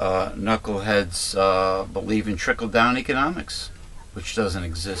believe in trickle-down economics, which doesn't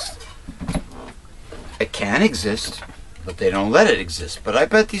exist. It can exist, but they don't let it exist. But I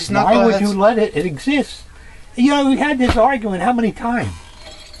bet these knuckleheads... Why would you let it exist? You know, we had this argument how many times?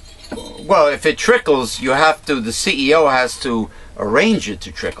 Well, if it trickles, you have to. The CEO has to arrange it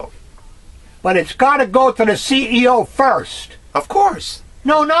to trickle. But it's got to go to the CEO first. Of course.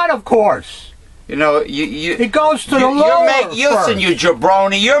 No, not of course. You know, It goes to the lower listen, you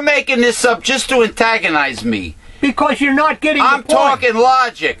jabroni, you're making this up just to antagonize me. Because you're not getting I'm the point. talking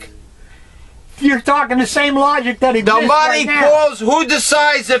logic. You're talking the same logic that exists The money right now. pools. Who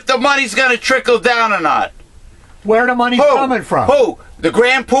decides if the money's going to trickle down or not? Where the money's Who? coming from? Who? The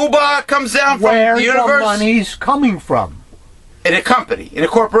Grand Poobah comes down from Where the universe? the money's coming from. In a company, in a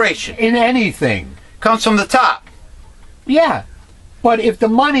corporation. In anything. Comes from the top. Yeah. But if the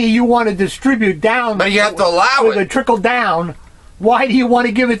money you want to distribute down... But you have to allow with it. a trickle down, why do you want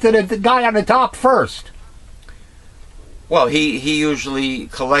to give it to the guy on the top first? Well, he usually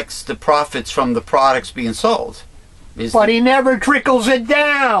collects the profits from the products being sold. But he never trickles it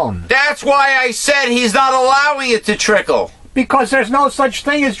down. That's why I said he's not allowing it to trickle. Because there's no such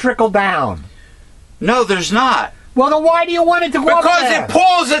thing as trickle down. No, there's not. Well, then why do you want it to go up Because there? it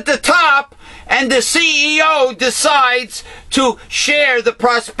pulls at the top, and the CEO decides to share the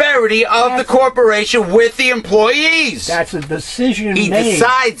prosperity of the corporation with the employees. That's a decision He made.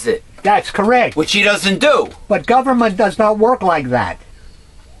 decides it, That's correct. which he doesn't do. But government does not work like that.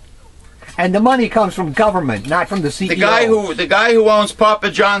 And the money comes from government, not from the CEO. The guy who owns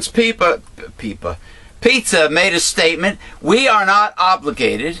Papa John's Pizza made a statement. We are not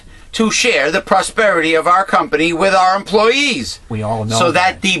obligated to share the prosperity of our company with our employees. We all know So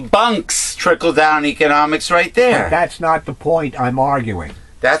that debunks trickle-down economics right there. But that's not the point I'm arguing.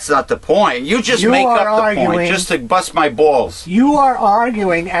 That's not the point. You just You make are up the point arguing- just to bust my balls. You are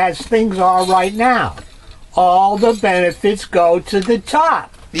arguing as things are right now. All the benefits go to the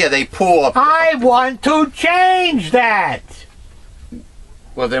top. Yeah, they pull up. I want to change that.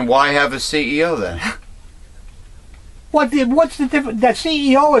 Well, then why have a CEO then? What's the difference? The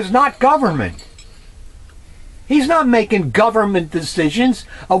CEO is not government. He's not making government decisions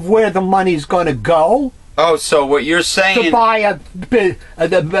of where the money's going to go. Oh, so what you're saying? To buy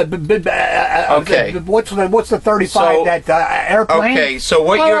Okay. What's the 35 So- that airplane? Okay, so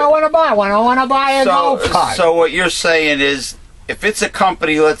what I you're want to buy one. I want to buy a golf cart. so what you're saying is, if it's a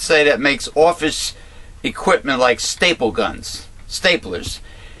company, let's say, that makes office equipment like staple guns, staplers,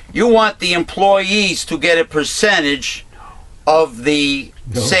 you want the employees to get a percentage of the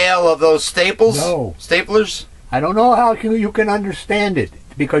sale of those staples? No. Staplers? I don't know how you can understand it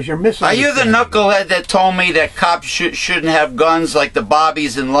because you're missing. Are you the knucklehead that told me that cops shouldn't have guns like the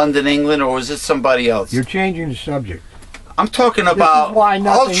Bobbies in London, England, or was it somebody else? You're changing the subject. I'm talking about why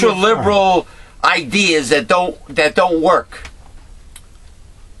nothing is ultra-liberal ideas that don't work.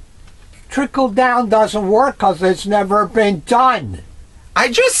 Trickle down doesn't work because it's never been done. I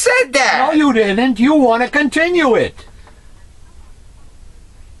just said that. No, you didn't. You want to continue it.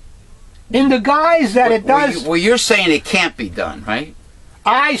 In the guys that it does... Well, you're saying it can't be done, right?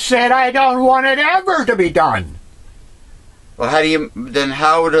 I said I don't want it ever to be done. Well,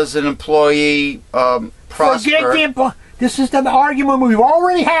 how does an employee prosper? This is the argument we've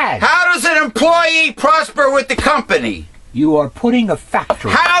already had. How does an employee prosper with the company? You are putting a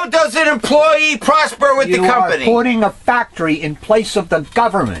factory. How does an employee prosper with the company? You are putting a factory in place of the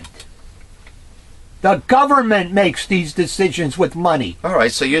government. The government makes these decisions with money. All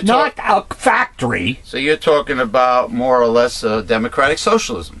right, so you're not a factory. So you're talking about more or less democratic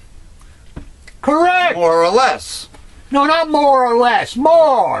socialism. Correct. More or less. No, not more or less.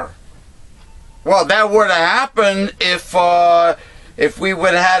 More. Well, that would have happened if we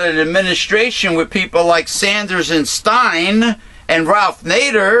would have had an administration with people like Sanders and Stein and Ralph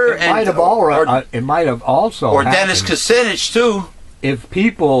Nader It might have also or happened. Dennis Kucinich too. if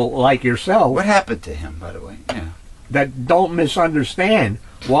people like yourself What happened to him, by the way? Yeah. that don't misunderstand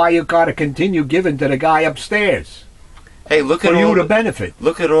why you got to continue giving to the guy upstairs Hey, look for at all you to the, benefit.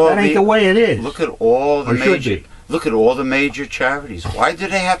 look at all That ain't the way it is. Look at all the Or should major be. look at all the major charities. Why do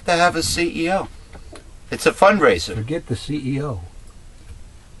they have to have a CEO? It's a fundraiser. Forget the CEO.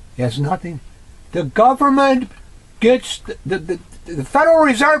 He has nothing. The government gets the Federal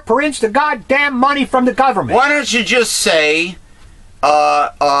Reserve prints the goddamn money from the government. Why don't you just say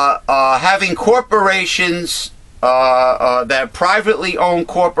having corporations that privately owned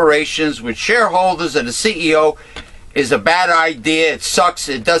corporations with shareholders and a CEO is a bad idea. It sucks.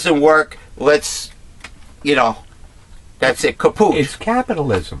 It doesn't work. Let's, that's it. Kaput. It's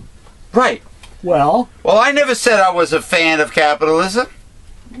capitalism. Right. Well, I never said I was a fan of capitalism.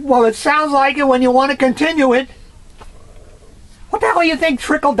 it sounds like it when you want to continue it. What the hell do you think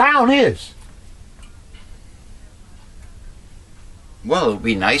trickle down is? Well, it would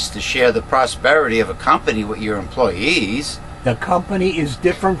be nice to share the prosperity of a company with your employees. The company is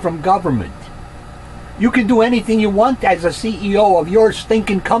different from government. You can do anything you want as a CEO of your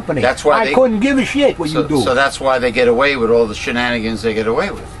stinking company. That's why I couldn't give a shit what you do. So that's why they get away with all the shenanigans they get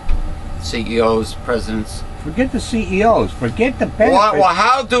away with. CEOs, presidents. Forget the CEOs. Forget the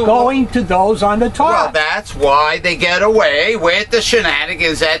benefits going to those on the top. Well, that's why they get away with the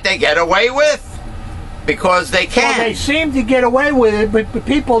shenanigans that they get away with. Because they can. Well, they seem to get away with it, but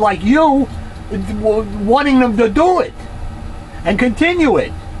people like you wanting them to do it and continue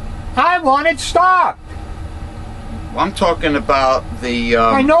it. I want it stopped. I'm talking about the...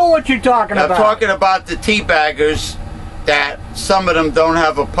 I know what you're talking about. I'm talking about the teabaggers that some of them don't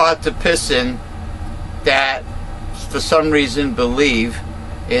have a pot to piss in, that for some reason believe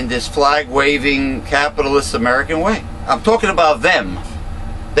in this flag-waving capitalist American way. I'm talking about them.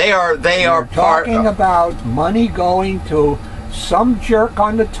 They are part talking about money going to some jerk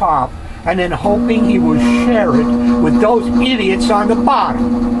on the top and then hoping he will share it with those idiots on the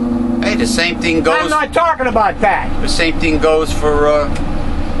bottom. Hey, the same thing goes... I'm not talking about that. The same thing goes for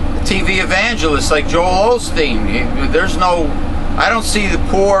TV evangelists like Joel Osteen. There's no... I don't see the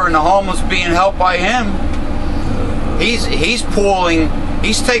poor and the homeless being helped by him. He's pooling...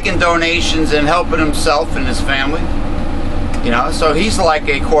 He's taking donations and helping himself and his family. So he's like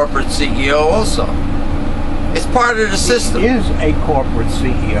a corporate CEO also. It's part of the system. He is a corporate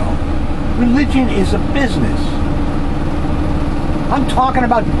CEO. Religion is a business. I'm talking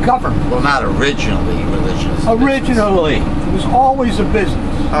about government. Well, not originally religion. Originally, it was always a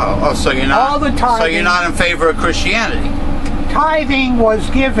business. Oh, so you're not. All the tithing, so you're not in favor of Christianity. Tithing was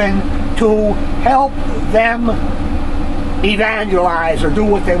given to help them evangelize or do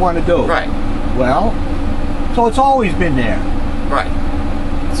what they want to do. Right. Well, so it's always been there. Right.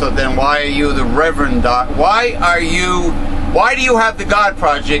 So then why are you the Reverend Doc? Why do you have the God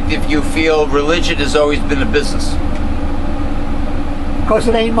Project if you feel religion has always been a business? Because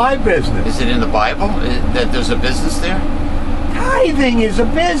it ain't my business. Is it in the Bible that there's a business there? Tithing is a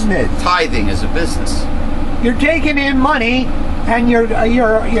business. Tithing is a business. You're taking in money and you're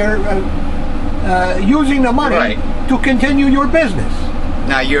using the money to continue your business.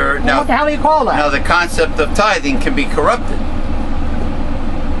 Now what the hell do you call that? Now the concept of tithing can be corrupted.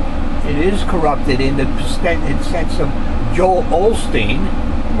 It is corrupted in the sense of Joel Osteen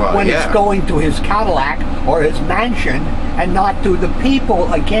when it's going to his Cadillac or his mansion and not to the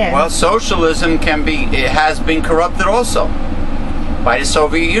people again. Well, socialism has been corrupted also by the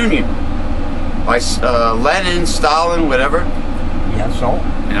Soviet Union, by Lenin, Stalin, whatever. Yeah, so?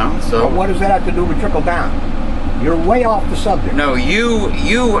 So what does that have to do with trickle down? You're way off the subject. No,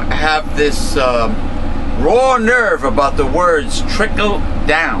 you have this raw nerve about the words trickle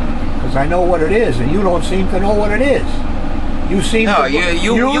down. Because I know what it is, and you don't seem to know what it is. You seem to...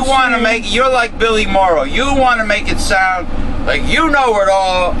 you want to make... You're like Billy Morrow. You want to make it sound like you know it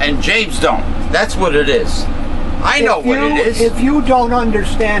all, and James don't. That's what it is. I know what it is. If you don't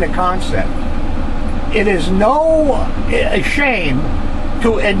understand a concept, it is no shame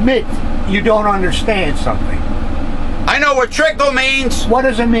to admit you don't understand something. I know what trickle means. What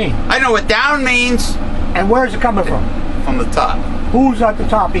does it mean? I know what down means. And where's it coming from? From the top. Who's at the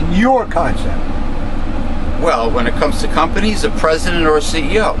top in your concept? Well, when it comes to companies, a president or a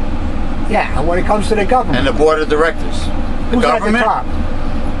CEO. Yeah, and when it comes to the government. And the board of directors. The Who's government, at the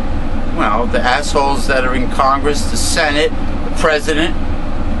top? Well, the assholes that are in Congress, the Senate, the president.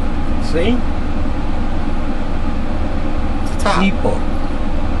 See? The top. People.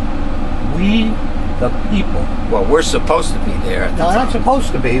 We, the people. Well, we're supposed to be there at the top. Not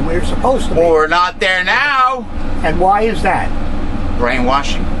supposed to be. We're supposed to be. Well, we're not there now. And why is that?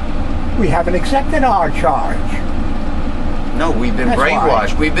 Brainwashing. We haven't accepted our charge. No, we've been That's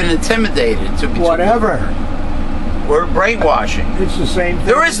brainwashed. why. We've been intimidated to be. Whatever. We're brainwashing. It's the same thing.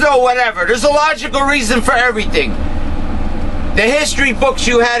 There is no whatever. There's a logical reason for everything. The history books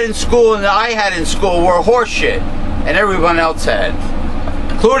you had in school and that I had in school were horseshit, and everyone else had,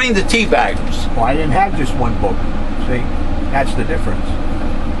 including the teabaggers. Well, I didn't have just one book. See, that's the difference.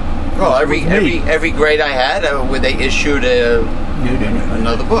 Well, every grade I had, where they issued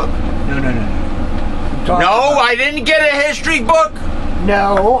another book. No. No, I didn't get a history book.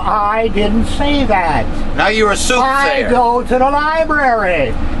 No, I didn't say that. Now you're a soothsayer. I go to the library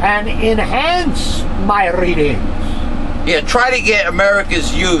and enhance my readings. Yeah, try to get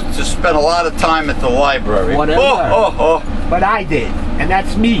America's youth to spend a lot of time at the library. Whatever. Oh. But I did, and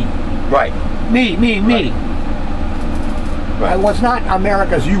that's me. Right. Me. Right. I was not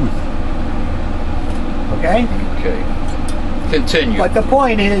America's youth. Okay? Okay. Continue. But the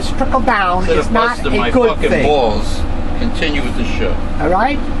point is, trickle down is not a my good fucking thing. balls. Continue with the show. All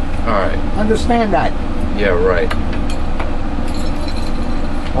right? All right. Understand that. Yeah, right.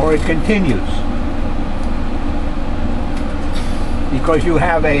 Or it continues. Because you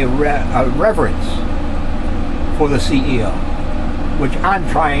have a reverence for the CEO, which I'm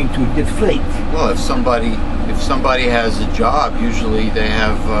trying to deflate. Well, if somebody has a job, usually they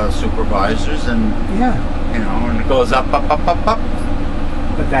have supervisors, and Yeah. you know, and it goes up.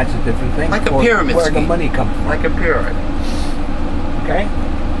 But that's a different thing. Like a pyramid where scheme. the money comes from. Like a pyramid. Okay?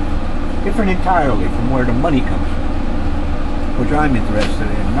 Different entirely from where the money comes from, which I'm interested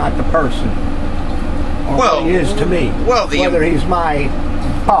in, not the person. Or Well, what he is to me. well, whether he's my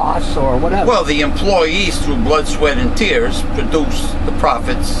boss or whatever. Well, the employees, through blood, sweat, and tears, produce the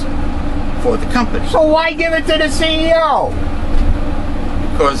profits for the company. So why give it to the CEO?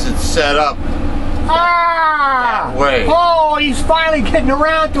 Because it's set up Ah! that way. Oh, he's finally getting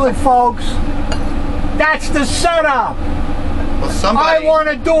around to it, folks. That's the setup. Well, I somebody, want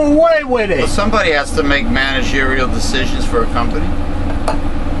to do away with well, it. somebody has to make managerial decisions for a company.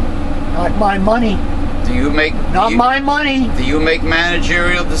 Not my money. Do you make? Not my money. Do you make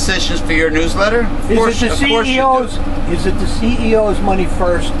managerial decisions for your newsletter? Of course, Is it the of course you do. CEO's? Is it the CEO's money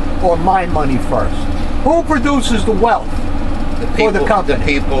first or my money first? Who produces the wealth for the company? The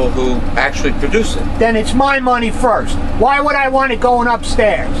people who actually produce it. Then it's my money first. Why would I want it going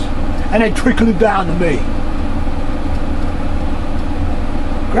upstairs and then trickling down to me?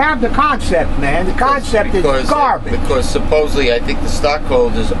 Grab the concept, man. The concept is garbage. Because supposedly, I think the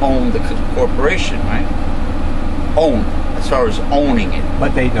stockholders own the corporation, right? Own, as far as owning it.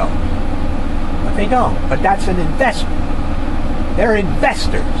 But they don't. But that's an investment. They're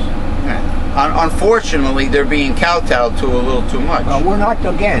investors. Yeah. Unfortunately, they're being kowtowed to a little too much. Well, we're not,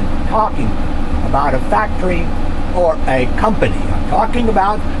 again, talking about a factory or a company. I'm talking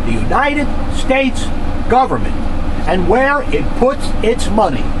about the United States government and where it puts its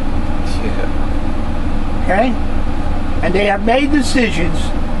money. Yeah. Okay? And they have made decisions,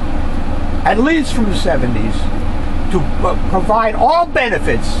 at least from the 70s, to provide all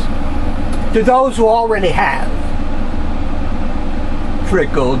benefits to those who already have.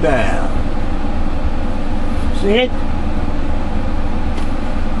 Trickle down. See it?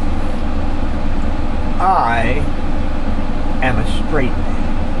 I am a straight man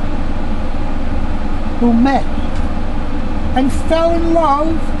who met and fell in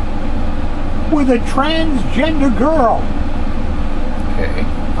love with a transgender girl Okay.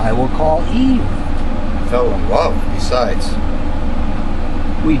 I will call Eve. Fell in love, besides.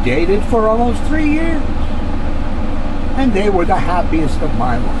 We dated for almost 3 years, and they were the happiest of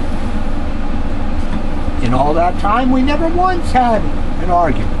my life. In all that time, we never once had an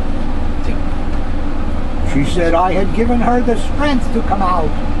argument. She said I had given her the strength to come out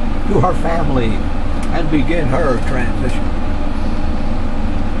to her family and begin her transition.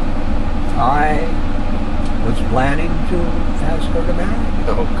 I was planning to ask her to marry me.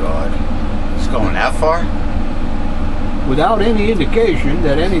 Oh, God. It's going that far? Without any indication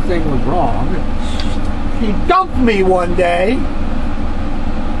that anything was wrong, she dumped me one day,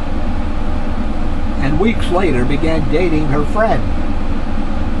 and weeks later began dating her friend,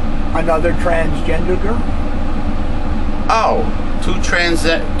 another transgender girl. Oh, two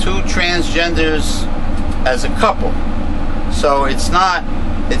transgenders as a couple. So it's not,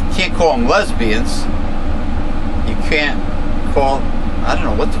 it can't call them lesbians. You can't call, I don't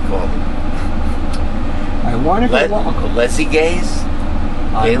know what to call them. I wanted to walk. Leslie gays?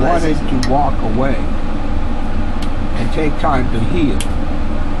 I wanted to walk away and take time to heal.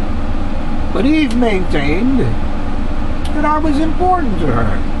 But Eve maintained that I was important to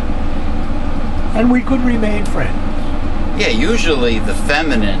her, and we could remain friends. Yeah, usually the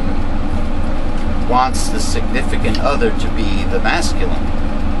feminine wants the significant other to be the masculine.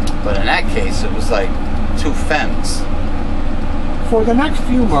 But in that case, it was like two femmes. For the next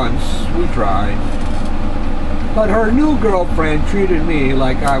few months, we tried. But her new girlfriend treated me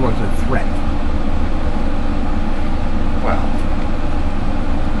like I was a threat. Well,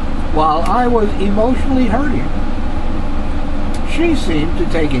 while I was emotionally hurting, she seemed to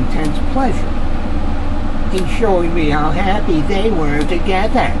take intense pleasure in showing me how happy they were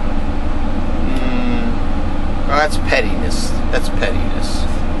together. Well, that's pettiness. That's pettiness.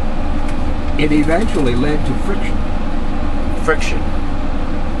 It eventually led to friction. Friction.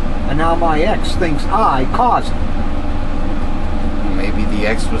 And now my ex thinks I caused it. Maybe the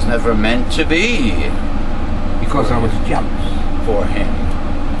ex was never meant to be. Because I was jealous. For him.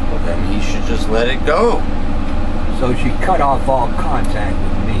 Well, then he should just let it go. So she cut off all contact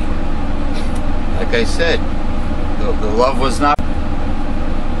with me. Like I said, the love was not...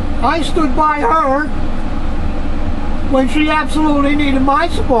 I stood by her when she absolutely needed my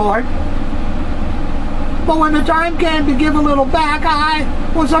support. But when the time came to give a little back, I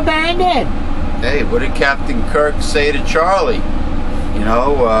was abandoned. Hey, what did Captain Kirk say to Charlie? You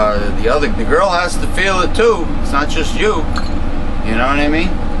know, the girl has to feel it too. It's not just you. You know what I mean?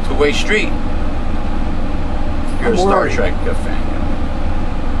 Two-way street. You're a Star Trek fan.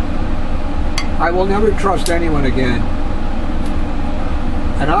 I will never trust anyone again.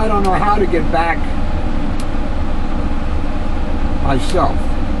 And I don't know how to get back myself.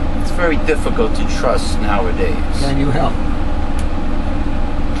 It's very difficult to trust nowadays. Can you help?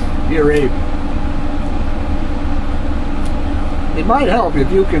 Dear Abe, it might help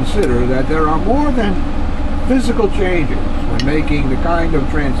if you consider that there are more than physical changes when making the kind of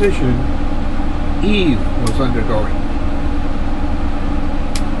transition Eve was undergoing.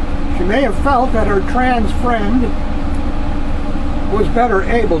 She may have felt that her trans friend was better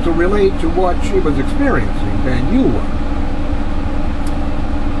able to relate to what she was experiencing than you were.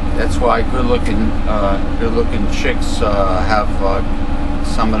 That's why good-looking chicks have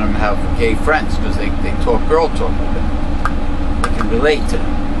some of them have gay friends, because they talk girl talk with them. They can relate to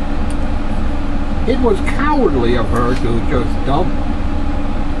them. It was cowardly of her to just dump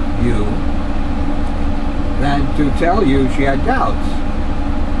you than to tell you she had doubts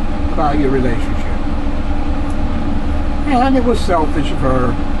about your relationship. And it was selfish of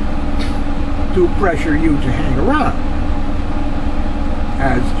her to pressure you to hang around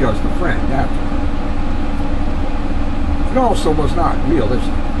as just a friend after. It also was not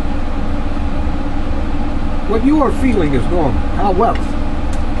realistic. What you are feeling is normal. However,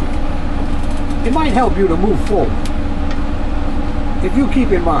 it might help you to move forward if you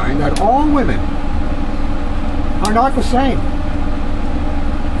keep in mind that all women are not the same.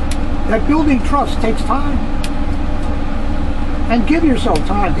 That building trust takes time. And give yourself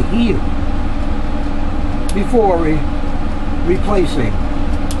time to heal before replacing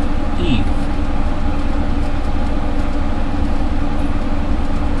Eve.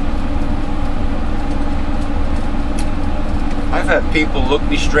 I've had people look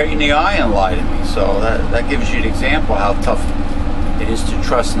me straight in the eye and lie to me, so that gives you an example how tough it is to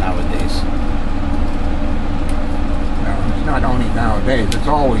trust nowadays. Well, it's not only nowadays, it's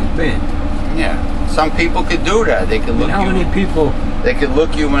always been. Yeah, some people could do that. They could look how many people? They could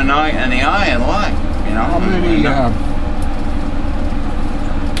look you in the eye and lie. You know, how many?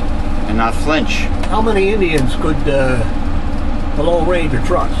 And not flinch. How many Indians could the Lone Ranger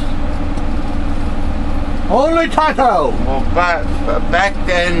trust? Only Tonto. Well, back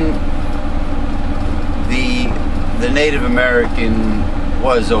then, the Native American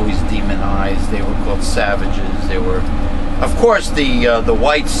was always demonized. They were called savages. They were, of course, the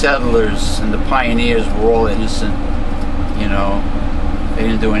white settlers and the pioneers were all innocent. You know, they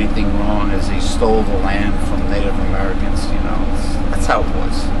didn't do anything wrong as they stole the land from Native Americans. You know, that's how it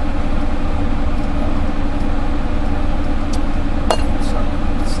was.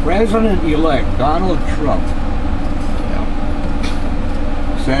 President-elect Donald Trump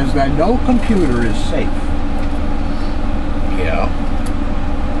says that no computer is safe. Yeah.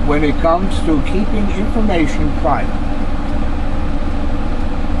 When it comes to keeping information private.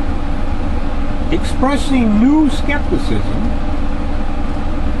 Expressing new skepticism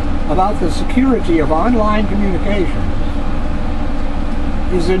about the security of online communications,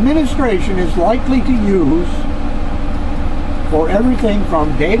 his administration is likely to use for everything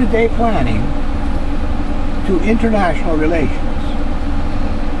from day-to-day planning to international relations.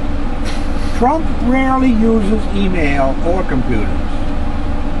 Trump rarely uses email or computers,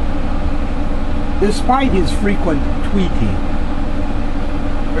 despite his frequent tweeting.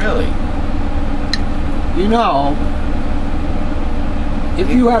 Really? You know, If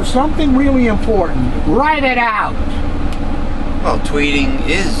you have something really important, write it out. Well, tweeting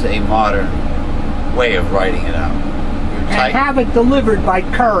is a modern way of writing it out. And have it delivered by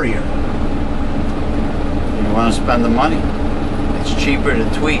courier. You want to spend the money? It's cheaper to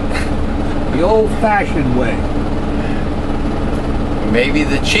tweet. The old-fashioned way. Maybe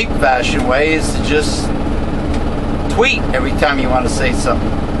the cheap-fashioned way is to just tweet every time you want to say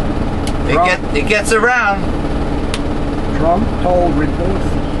something. It gets around. Trump told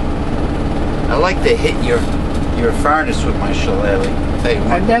reporters. I like to hit your furnace with my shillelagh. Tell you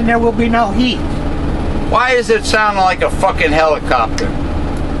what. And then there will be no heat. Why is it sounding like a fucking helicopter?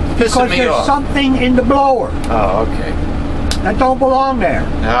 Pissing Because me there's off. something in the blower Oh, okay. that don't belong there.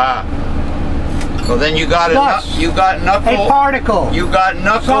 Ah. Well, then you got Dust. You got knuckle. A particle. You got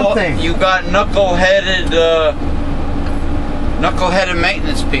knuckle. Something. You got knuckle-headed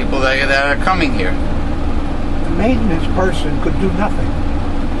maintenance people that are coming here. The maintenance person could do nothing.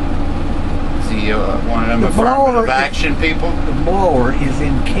 Is he one of them affirmative action people? The blower is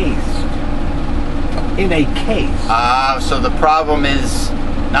encased. In a case. So the problem is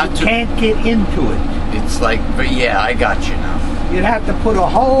not to. Can't get into it. It's like, but yeah, I got you now. You'd have to put a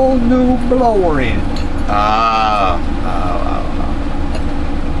whole new blower in.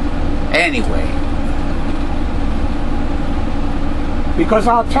 Anyway. Because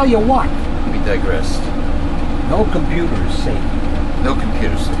I'll tell you what. We digressed. No computer is safe. No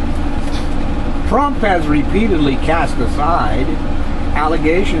computer safe. Trump has repeatedly cast aside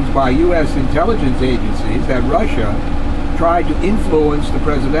allegations by U.S. intelligence agencies that Russia tried to influence the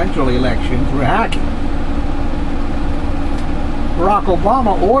presidential election through hacking. Barack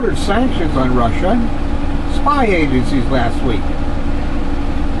Obama ordered sanctions on Russian spy agencies last week.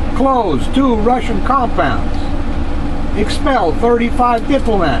 Closed 2 Russian compounds. Expelled 35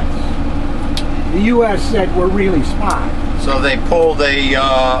 diplomats. The U.S. said we're really spies. So they pulled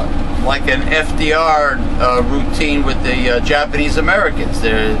like an FDR routine with the Japanese Americans.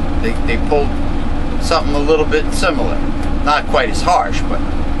 They pulled something a little bit similar. Not quite as harsh, but...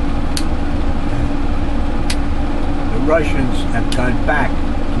 The Russians have gone back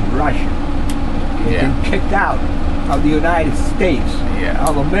to Russia. They've been kicked out of the United States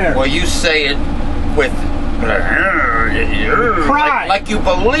of America. Well, you say it with... Like you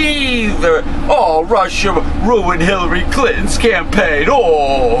believe Russia ruined Hillary Clinton's campaign.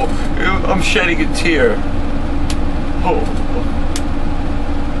 Oh, I'm shedding a tear. Oh.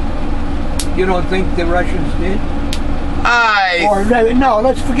 You don't think the Russians did? No,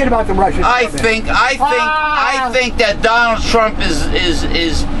 let's forget about the Russians. I think that Donald Trump is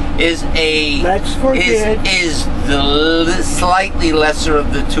the slightly lesser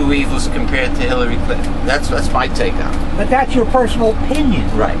of the two evils compared to Hillary Clinton. That's my take on it. But that's your personal opinion.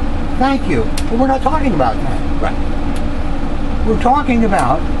 Right. Thank you. But we're not talking about that. Right. We're talking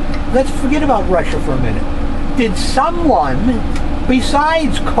about, let's forget about Russia for a minute. Did someone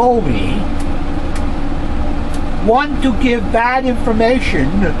besides Comey want to give bad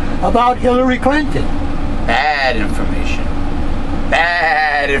information about Hillary Clinton? Bad information.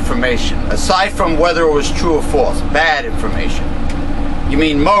 Bad information. Aside from whether it was true or false, bad information. You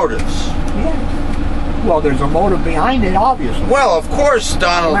mean motives? Yeah. Well, there's a motive behind it, obviously. Well, of course,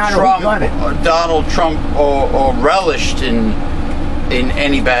 Donald Trump relished in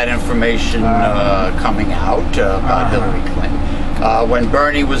any bad information coming out about Hillary Clinton. When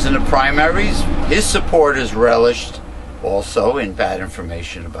Bernie was in the primaries, his supporters relished also in bad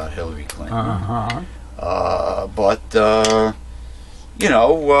information about Hillary Clinton.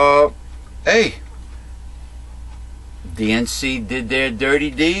 Hey, DNC did their dirty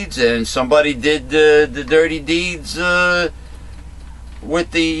deeds, and somebody did the dirty deeds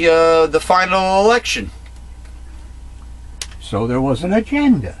with the final election. So there was an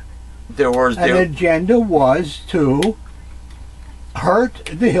agenda. An agenda was to hurt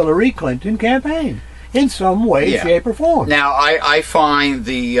the Hillary Clinton campaign in some way, shape, or form. Now, I find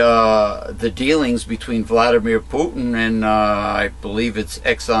the dealings between Vladimir Putin and I believe it's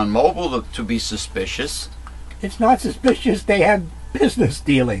ExxonMobil to be suspicious. It's not suspicious. They have business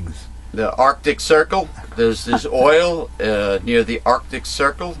dealings. The Arctic Circle. There's oil near the Arctic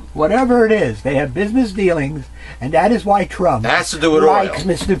Circle. Whatever it is, they have business dealings, and that is why Trump has to do with likes oil.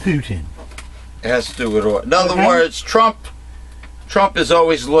 Mr. Putin. It has to do with oil. In other words, Trump is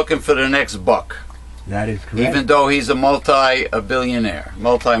always looking for the next buck. That is correct. Even though he's a multi-billionaire.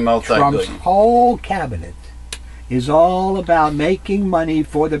 Trump's whole cabinet is all about making money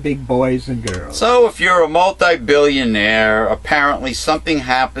for the big boys and girls. So if you're a multi-billionaire, apparently something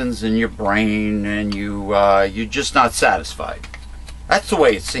happens in your brain and you're just not satisfied. That's the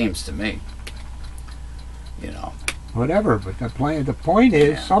way it seems to me. You know. whatever. But the point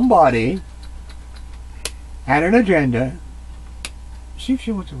is, somebody had an agenda. See if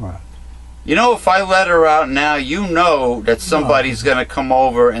she wants to run. You know, if I let her out now, you know that somebody's going to come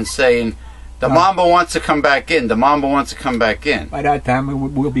over and saying, the Mamba wants to come back in. The Mamba wants to come back in. By that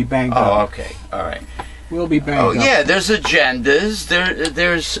time, we'll be banged up. Oh, okay. All right. We'll be banged up. Oh, yeah, there's agendas.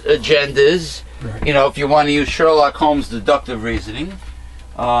 There's agendas. Right. You know, if you want to use Sherlock Holmes' deductive reasoning.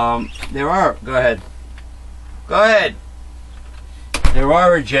 There are... Go ahead. Go ahead. There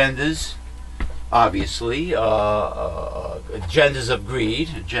are agendas, obviously. Agendas of greed,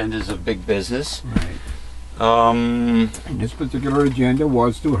 agendas of big business. Right. And this particular agenda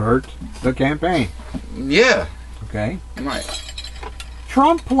was to hurt the campaign. Yeah. Okay? Right.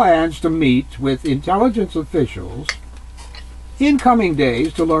 Trump plans to meet with intelligence officials in coming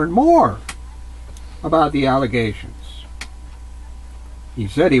days to learn more about the allegations. He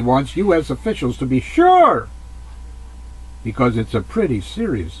said he wants U.S. officials to be sure, because it's a pretty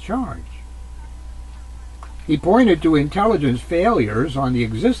serious charge. He pointed to intelligence failures on the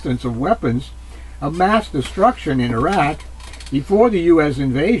existence of weapons of mass destruction in Iraq before the U.S.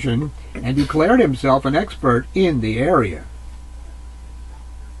 invasion and declared himself an expert in the area.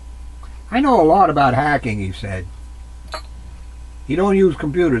 I know a lot about hacking, he said. He don't use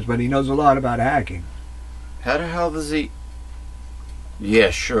computers, but he knows a lot about hacking. How the hell does he...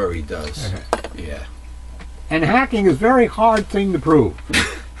 Yeah, sure he does. Yeah. And hacking is a very hard thing to prove.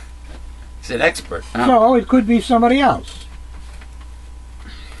 He's an expert. Huh? So it could be somebody else.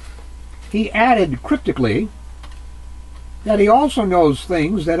 He added cryptically that he also knows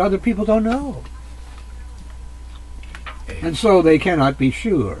things that other people don't know. And so they cannot be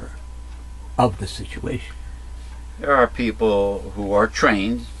sure of the situation. There are people who are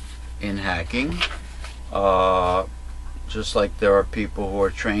trained in hacking, just like there are people who are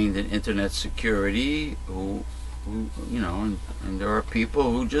trained in internet security, who you know, and there are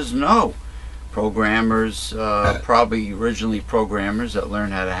people who just know. Programmers, probably originally programmers that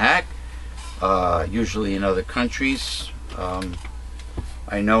learn how to hack, usually in other countries.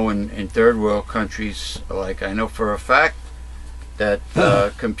 I know in third world countries, like I know for a fact that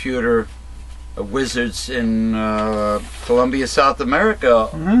computer wizards in Colombia, South America,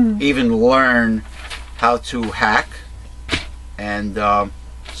 even learn how to hack, and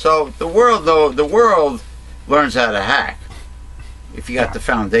so the world learns how to hack if you got the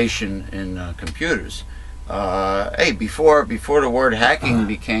foundation in computers. Hey, before the word hacking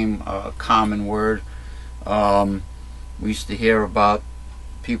became a common word, we used to hear about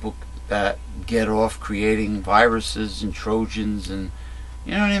people that get off creating viruses and Trojans, and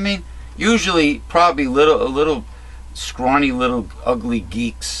you know what I mean. Usually, probably little scrawny, little ugly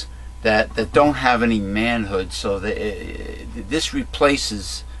geeks that don't have any manhood. So this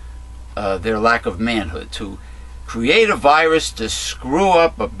replaces their lack of manhood to create a virus to screw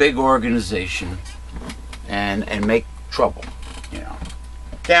up a big organization and make trouble. You know,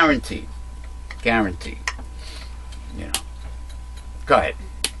 guaranteed. You know. Go ahead.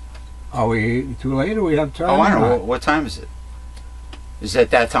 Are we too late, or we have time? Oh, I don't know. What time is it? Is it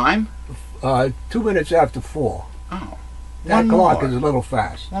that time? 2 minutes after 4. Oh. That clock is a little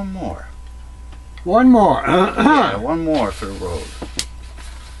fast. One more. One more. Yeah, one more for the road.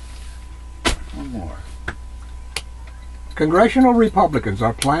 One more. Congressional Republicans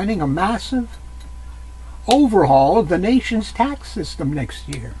are planning a massive overhaul of the nation's tax system next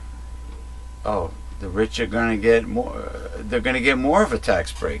year. Oh, the rich are going to get more. They're going to get more of a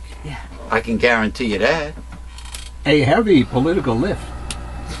tax break. Yeah. I can guarantee you that. A heavy political lift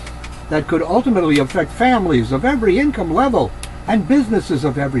that could ultimately affect families of every income level and businesses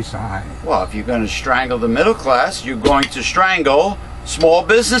of every size. Well, if you're going to strangle the middle class, you're going to strangle small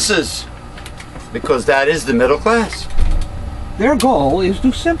businesses, because that is the middle class. Their goal is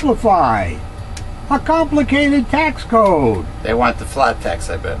to simplify a complicated tax code They want the flat tax,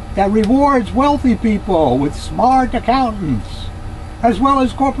 I bet. that rewards wealthy people with smart accountants, as well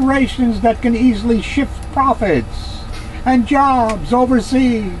as corporations that can easily shift profits and jobs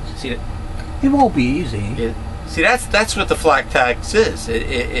overseas. See, It won't be easy. that's what the flat tax is.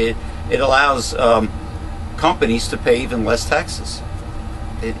 It allows companies to pay even less taxes.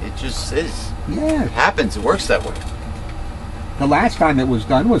 It just is. Yeah. It happens. It works that way. The last time it was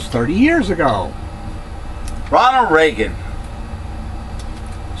done was 30 years ago. Ronald Reagan.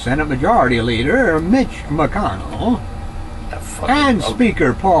 Senate Majority Leader Mitch McConnell That fucking and ugly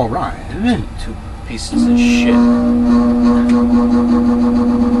Speaker Paul Ryan two pieces of shit.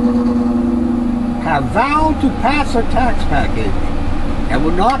 have vowed to pass a tax package that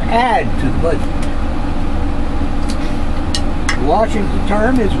will not add to the budget. The Washington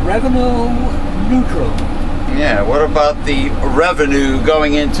term is revenue neutral. Yeah, what about the revenue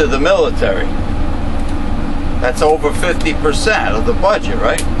going into the military? That's over 50% of the budget,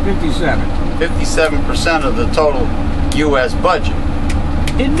 right? 57. 57% of the total U.S. budget.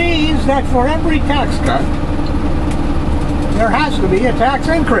 It means that for every tax cut, there has to be a tax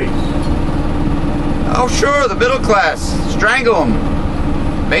increase. Oh, sure, the middle class. Strangle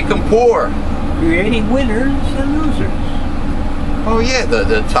them. Make them poor. Creating winners and losers. Oh, yeah,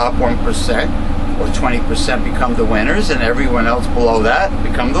 the top 1% or 20% become the winners, and everyone else below that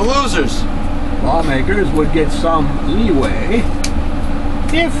become the losers. Lawmakers would get some leeway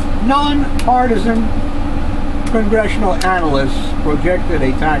if non-partisan congressional analysts projected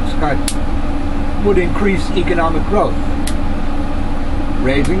a tax cut would increase economic growth,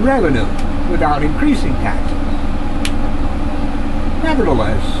 raising revenue without increasing taxes.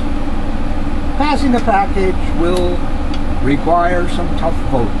 Nevertheless, passing the package will require some tough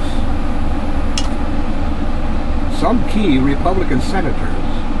votes. Some key Republican senators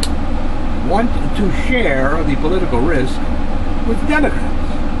want to share the political risk with Democrats.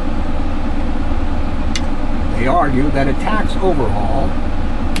 They argue that a tax overhaul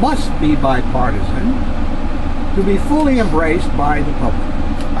must be bipartisan to be fully embraced by the public.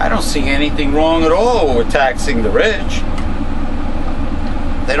 I don't see anything wrong at all with taxing the rich.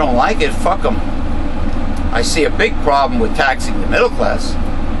 If they don't like it, fuck them. I see a big problem with taxing the middle class.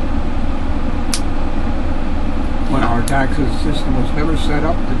 When our tax system was never set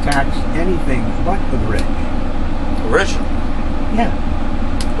up to tax anything but the rich. Original. Yeah.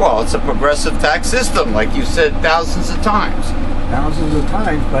 Well, it's a progressive tax system, like you said thousands of times. Thousands of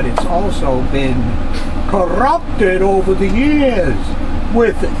times, but it's also been corrupted over the years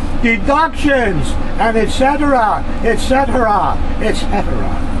with deductions and etc., etc.,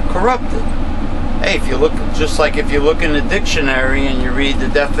 etc. Corrupted. Hey, if you look, just like if you look in the dictionary and you read the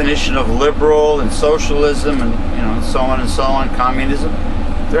definition of liberal and socialism and so on, communism,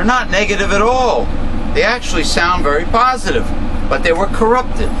 they're not negative at all. They actually sound very positive, but they were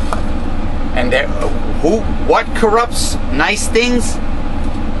corrupted. And what corrupts nice things?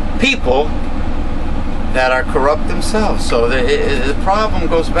 People that are corrupt themselves. So the problem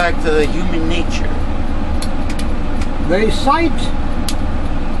goes back to the human nature. They cite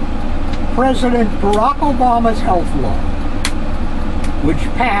President Barack Obama's health law, which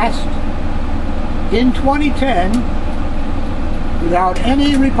passed in 2010 without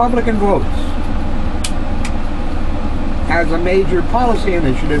any Republican votes, as a major policy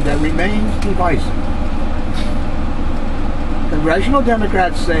initiative that remains divisive. Congressional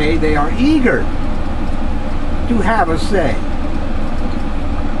Democrats say they are eager to have a say.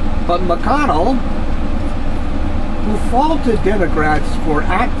 But McConnell, who faulted Democrats for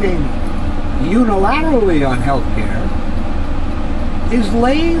acting unilaterally on health care, is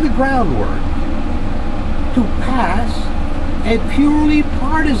laying the groundwork to pass a purely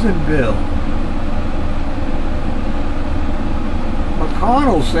partisan bill.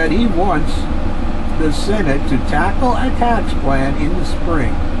 McConnell said he wants the Senate to tackle a tax plan in the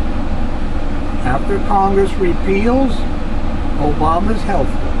spring, after Congress repeals Obama's health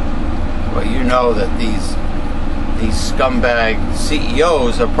law. Well, you know that these scumbag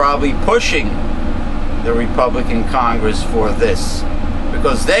CEOs are probably pushing the Republican Congress for this,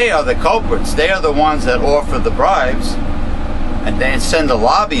 because they are the culprits. They are the ones that offer the bribes and then send a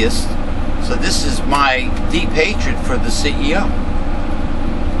lobbyist. So this is my deep hatred for the CEO.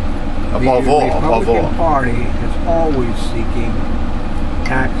 Above all. The Republican Party is always seeking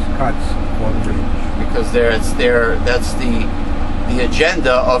tax cuts for the rich. Because that's the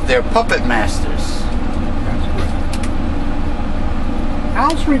agenda of their puppet masters. That's correct.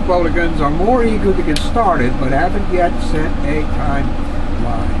 House Republicans are more eager to get started, but haven't yet set a timeline.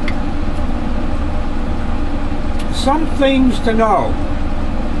 Some things to know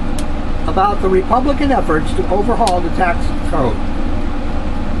about the Republican efforts to overhaul the tax code.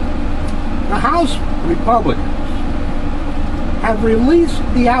 The House Republicans have released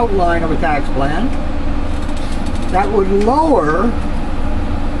the outline of a tax plan that would lower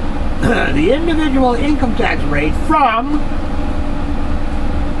the individual income tax rate from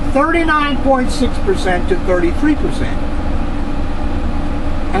 39.6% to 33%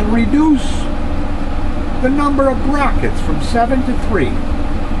 and reduce the number of brackets from 7 to 3.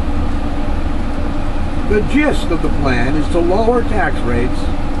 The gist of the plan is to lower tax rates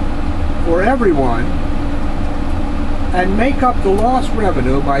for everyone and make up the lost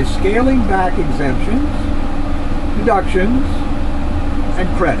revenue by scaling back exemptions, deductions, and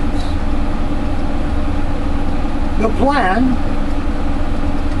credits. The plan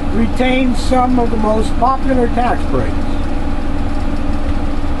retains some of the most popular tax breaks,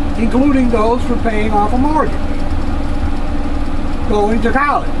 including those for paying off a mortgage. going to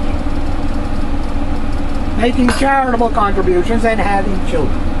college, making charitable contributions, and having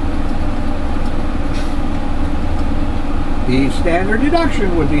children. The standard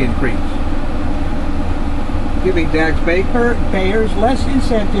deduction would be increased, giving taxpayers less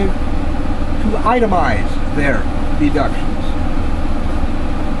incentive to itemize their deductions.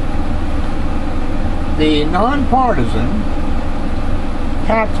 The nonpartisan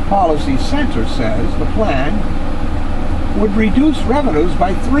Tax Policy Center says the plan would reduce revenues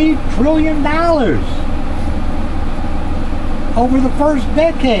by $3 trillion over the first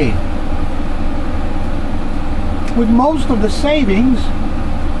decade, with most of the savings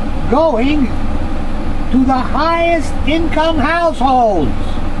going to the highest income households.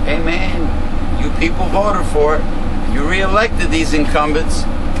 Hey man, you people voted for it. You re-elected these incumbents.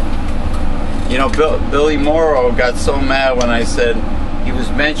 You know, Billy Morrow got so mad when I said he was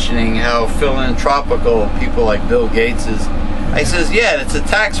mentioning how philanthropical people like Bill Gates is. I says, yeah, it's a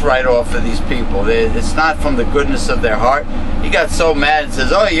tax write-off for these people. It's not from the goodness of their heart. He got so mad and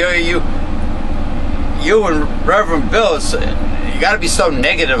says, oh, you and Reverend Bill, you got to be so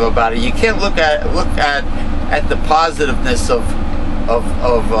negative about it. You can't look at the positiveness of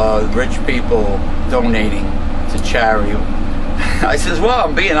rich people donating to charity. I says, well,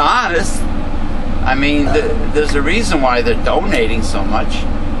 I'm being honest. I mean, there's a reason why they're donating so much.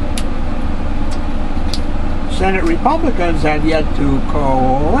 Senate Republicans have yet to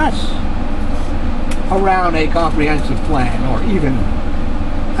coalesce around a comprehensive plan or even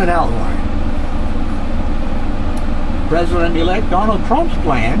an outline. President-elect Donald Trump's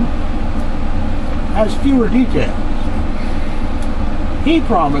plan has fewer details. He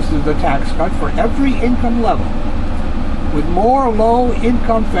promises a tax cut for every income level, with more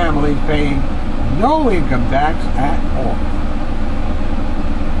low-income families paying no income tax at all.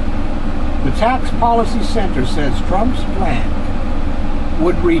 The Tax Policy Center says Trump's plan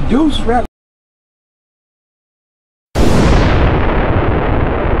would reduce revenue.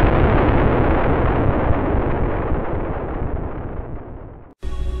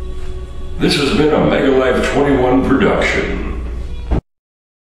 This has been a Mega Life 21 production.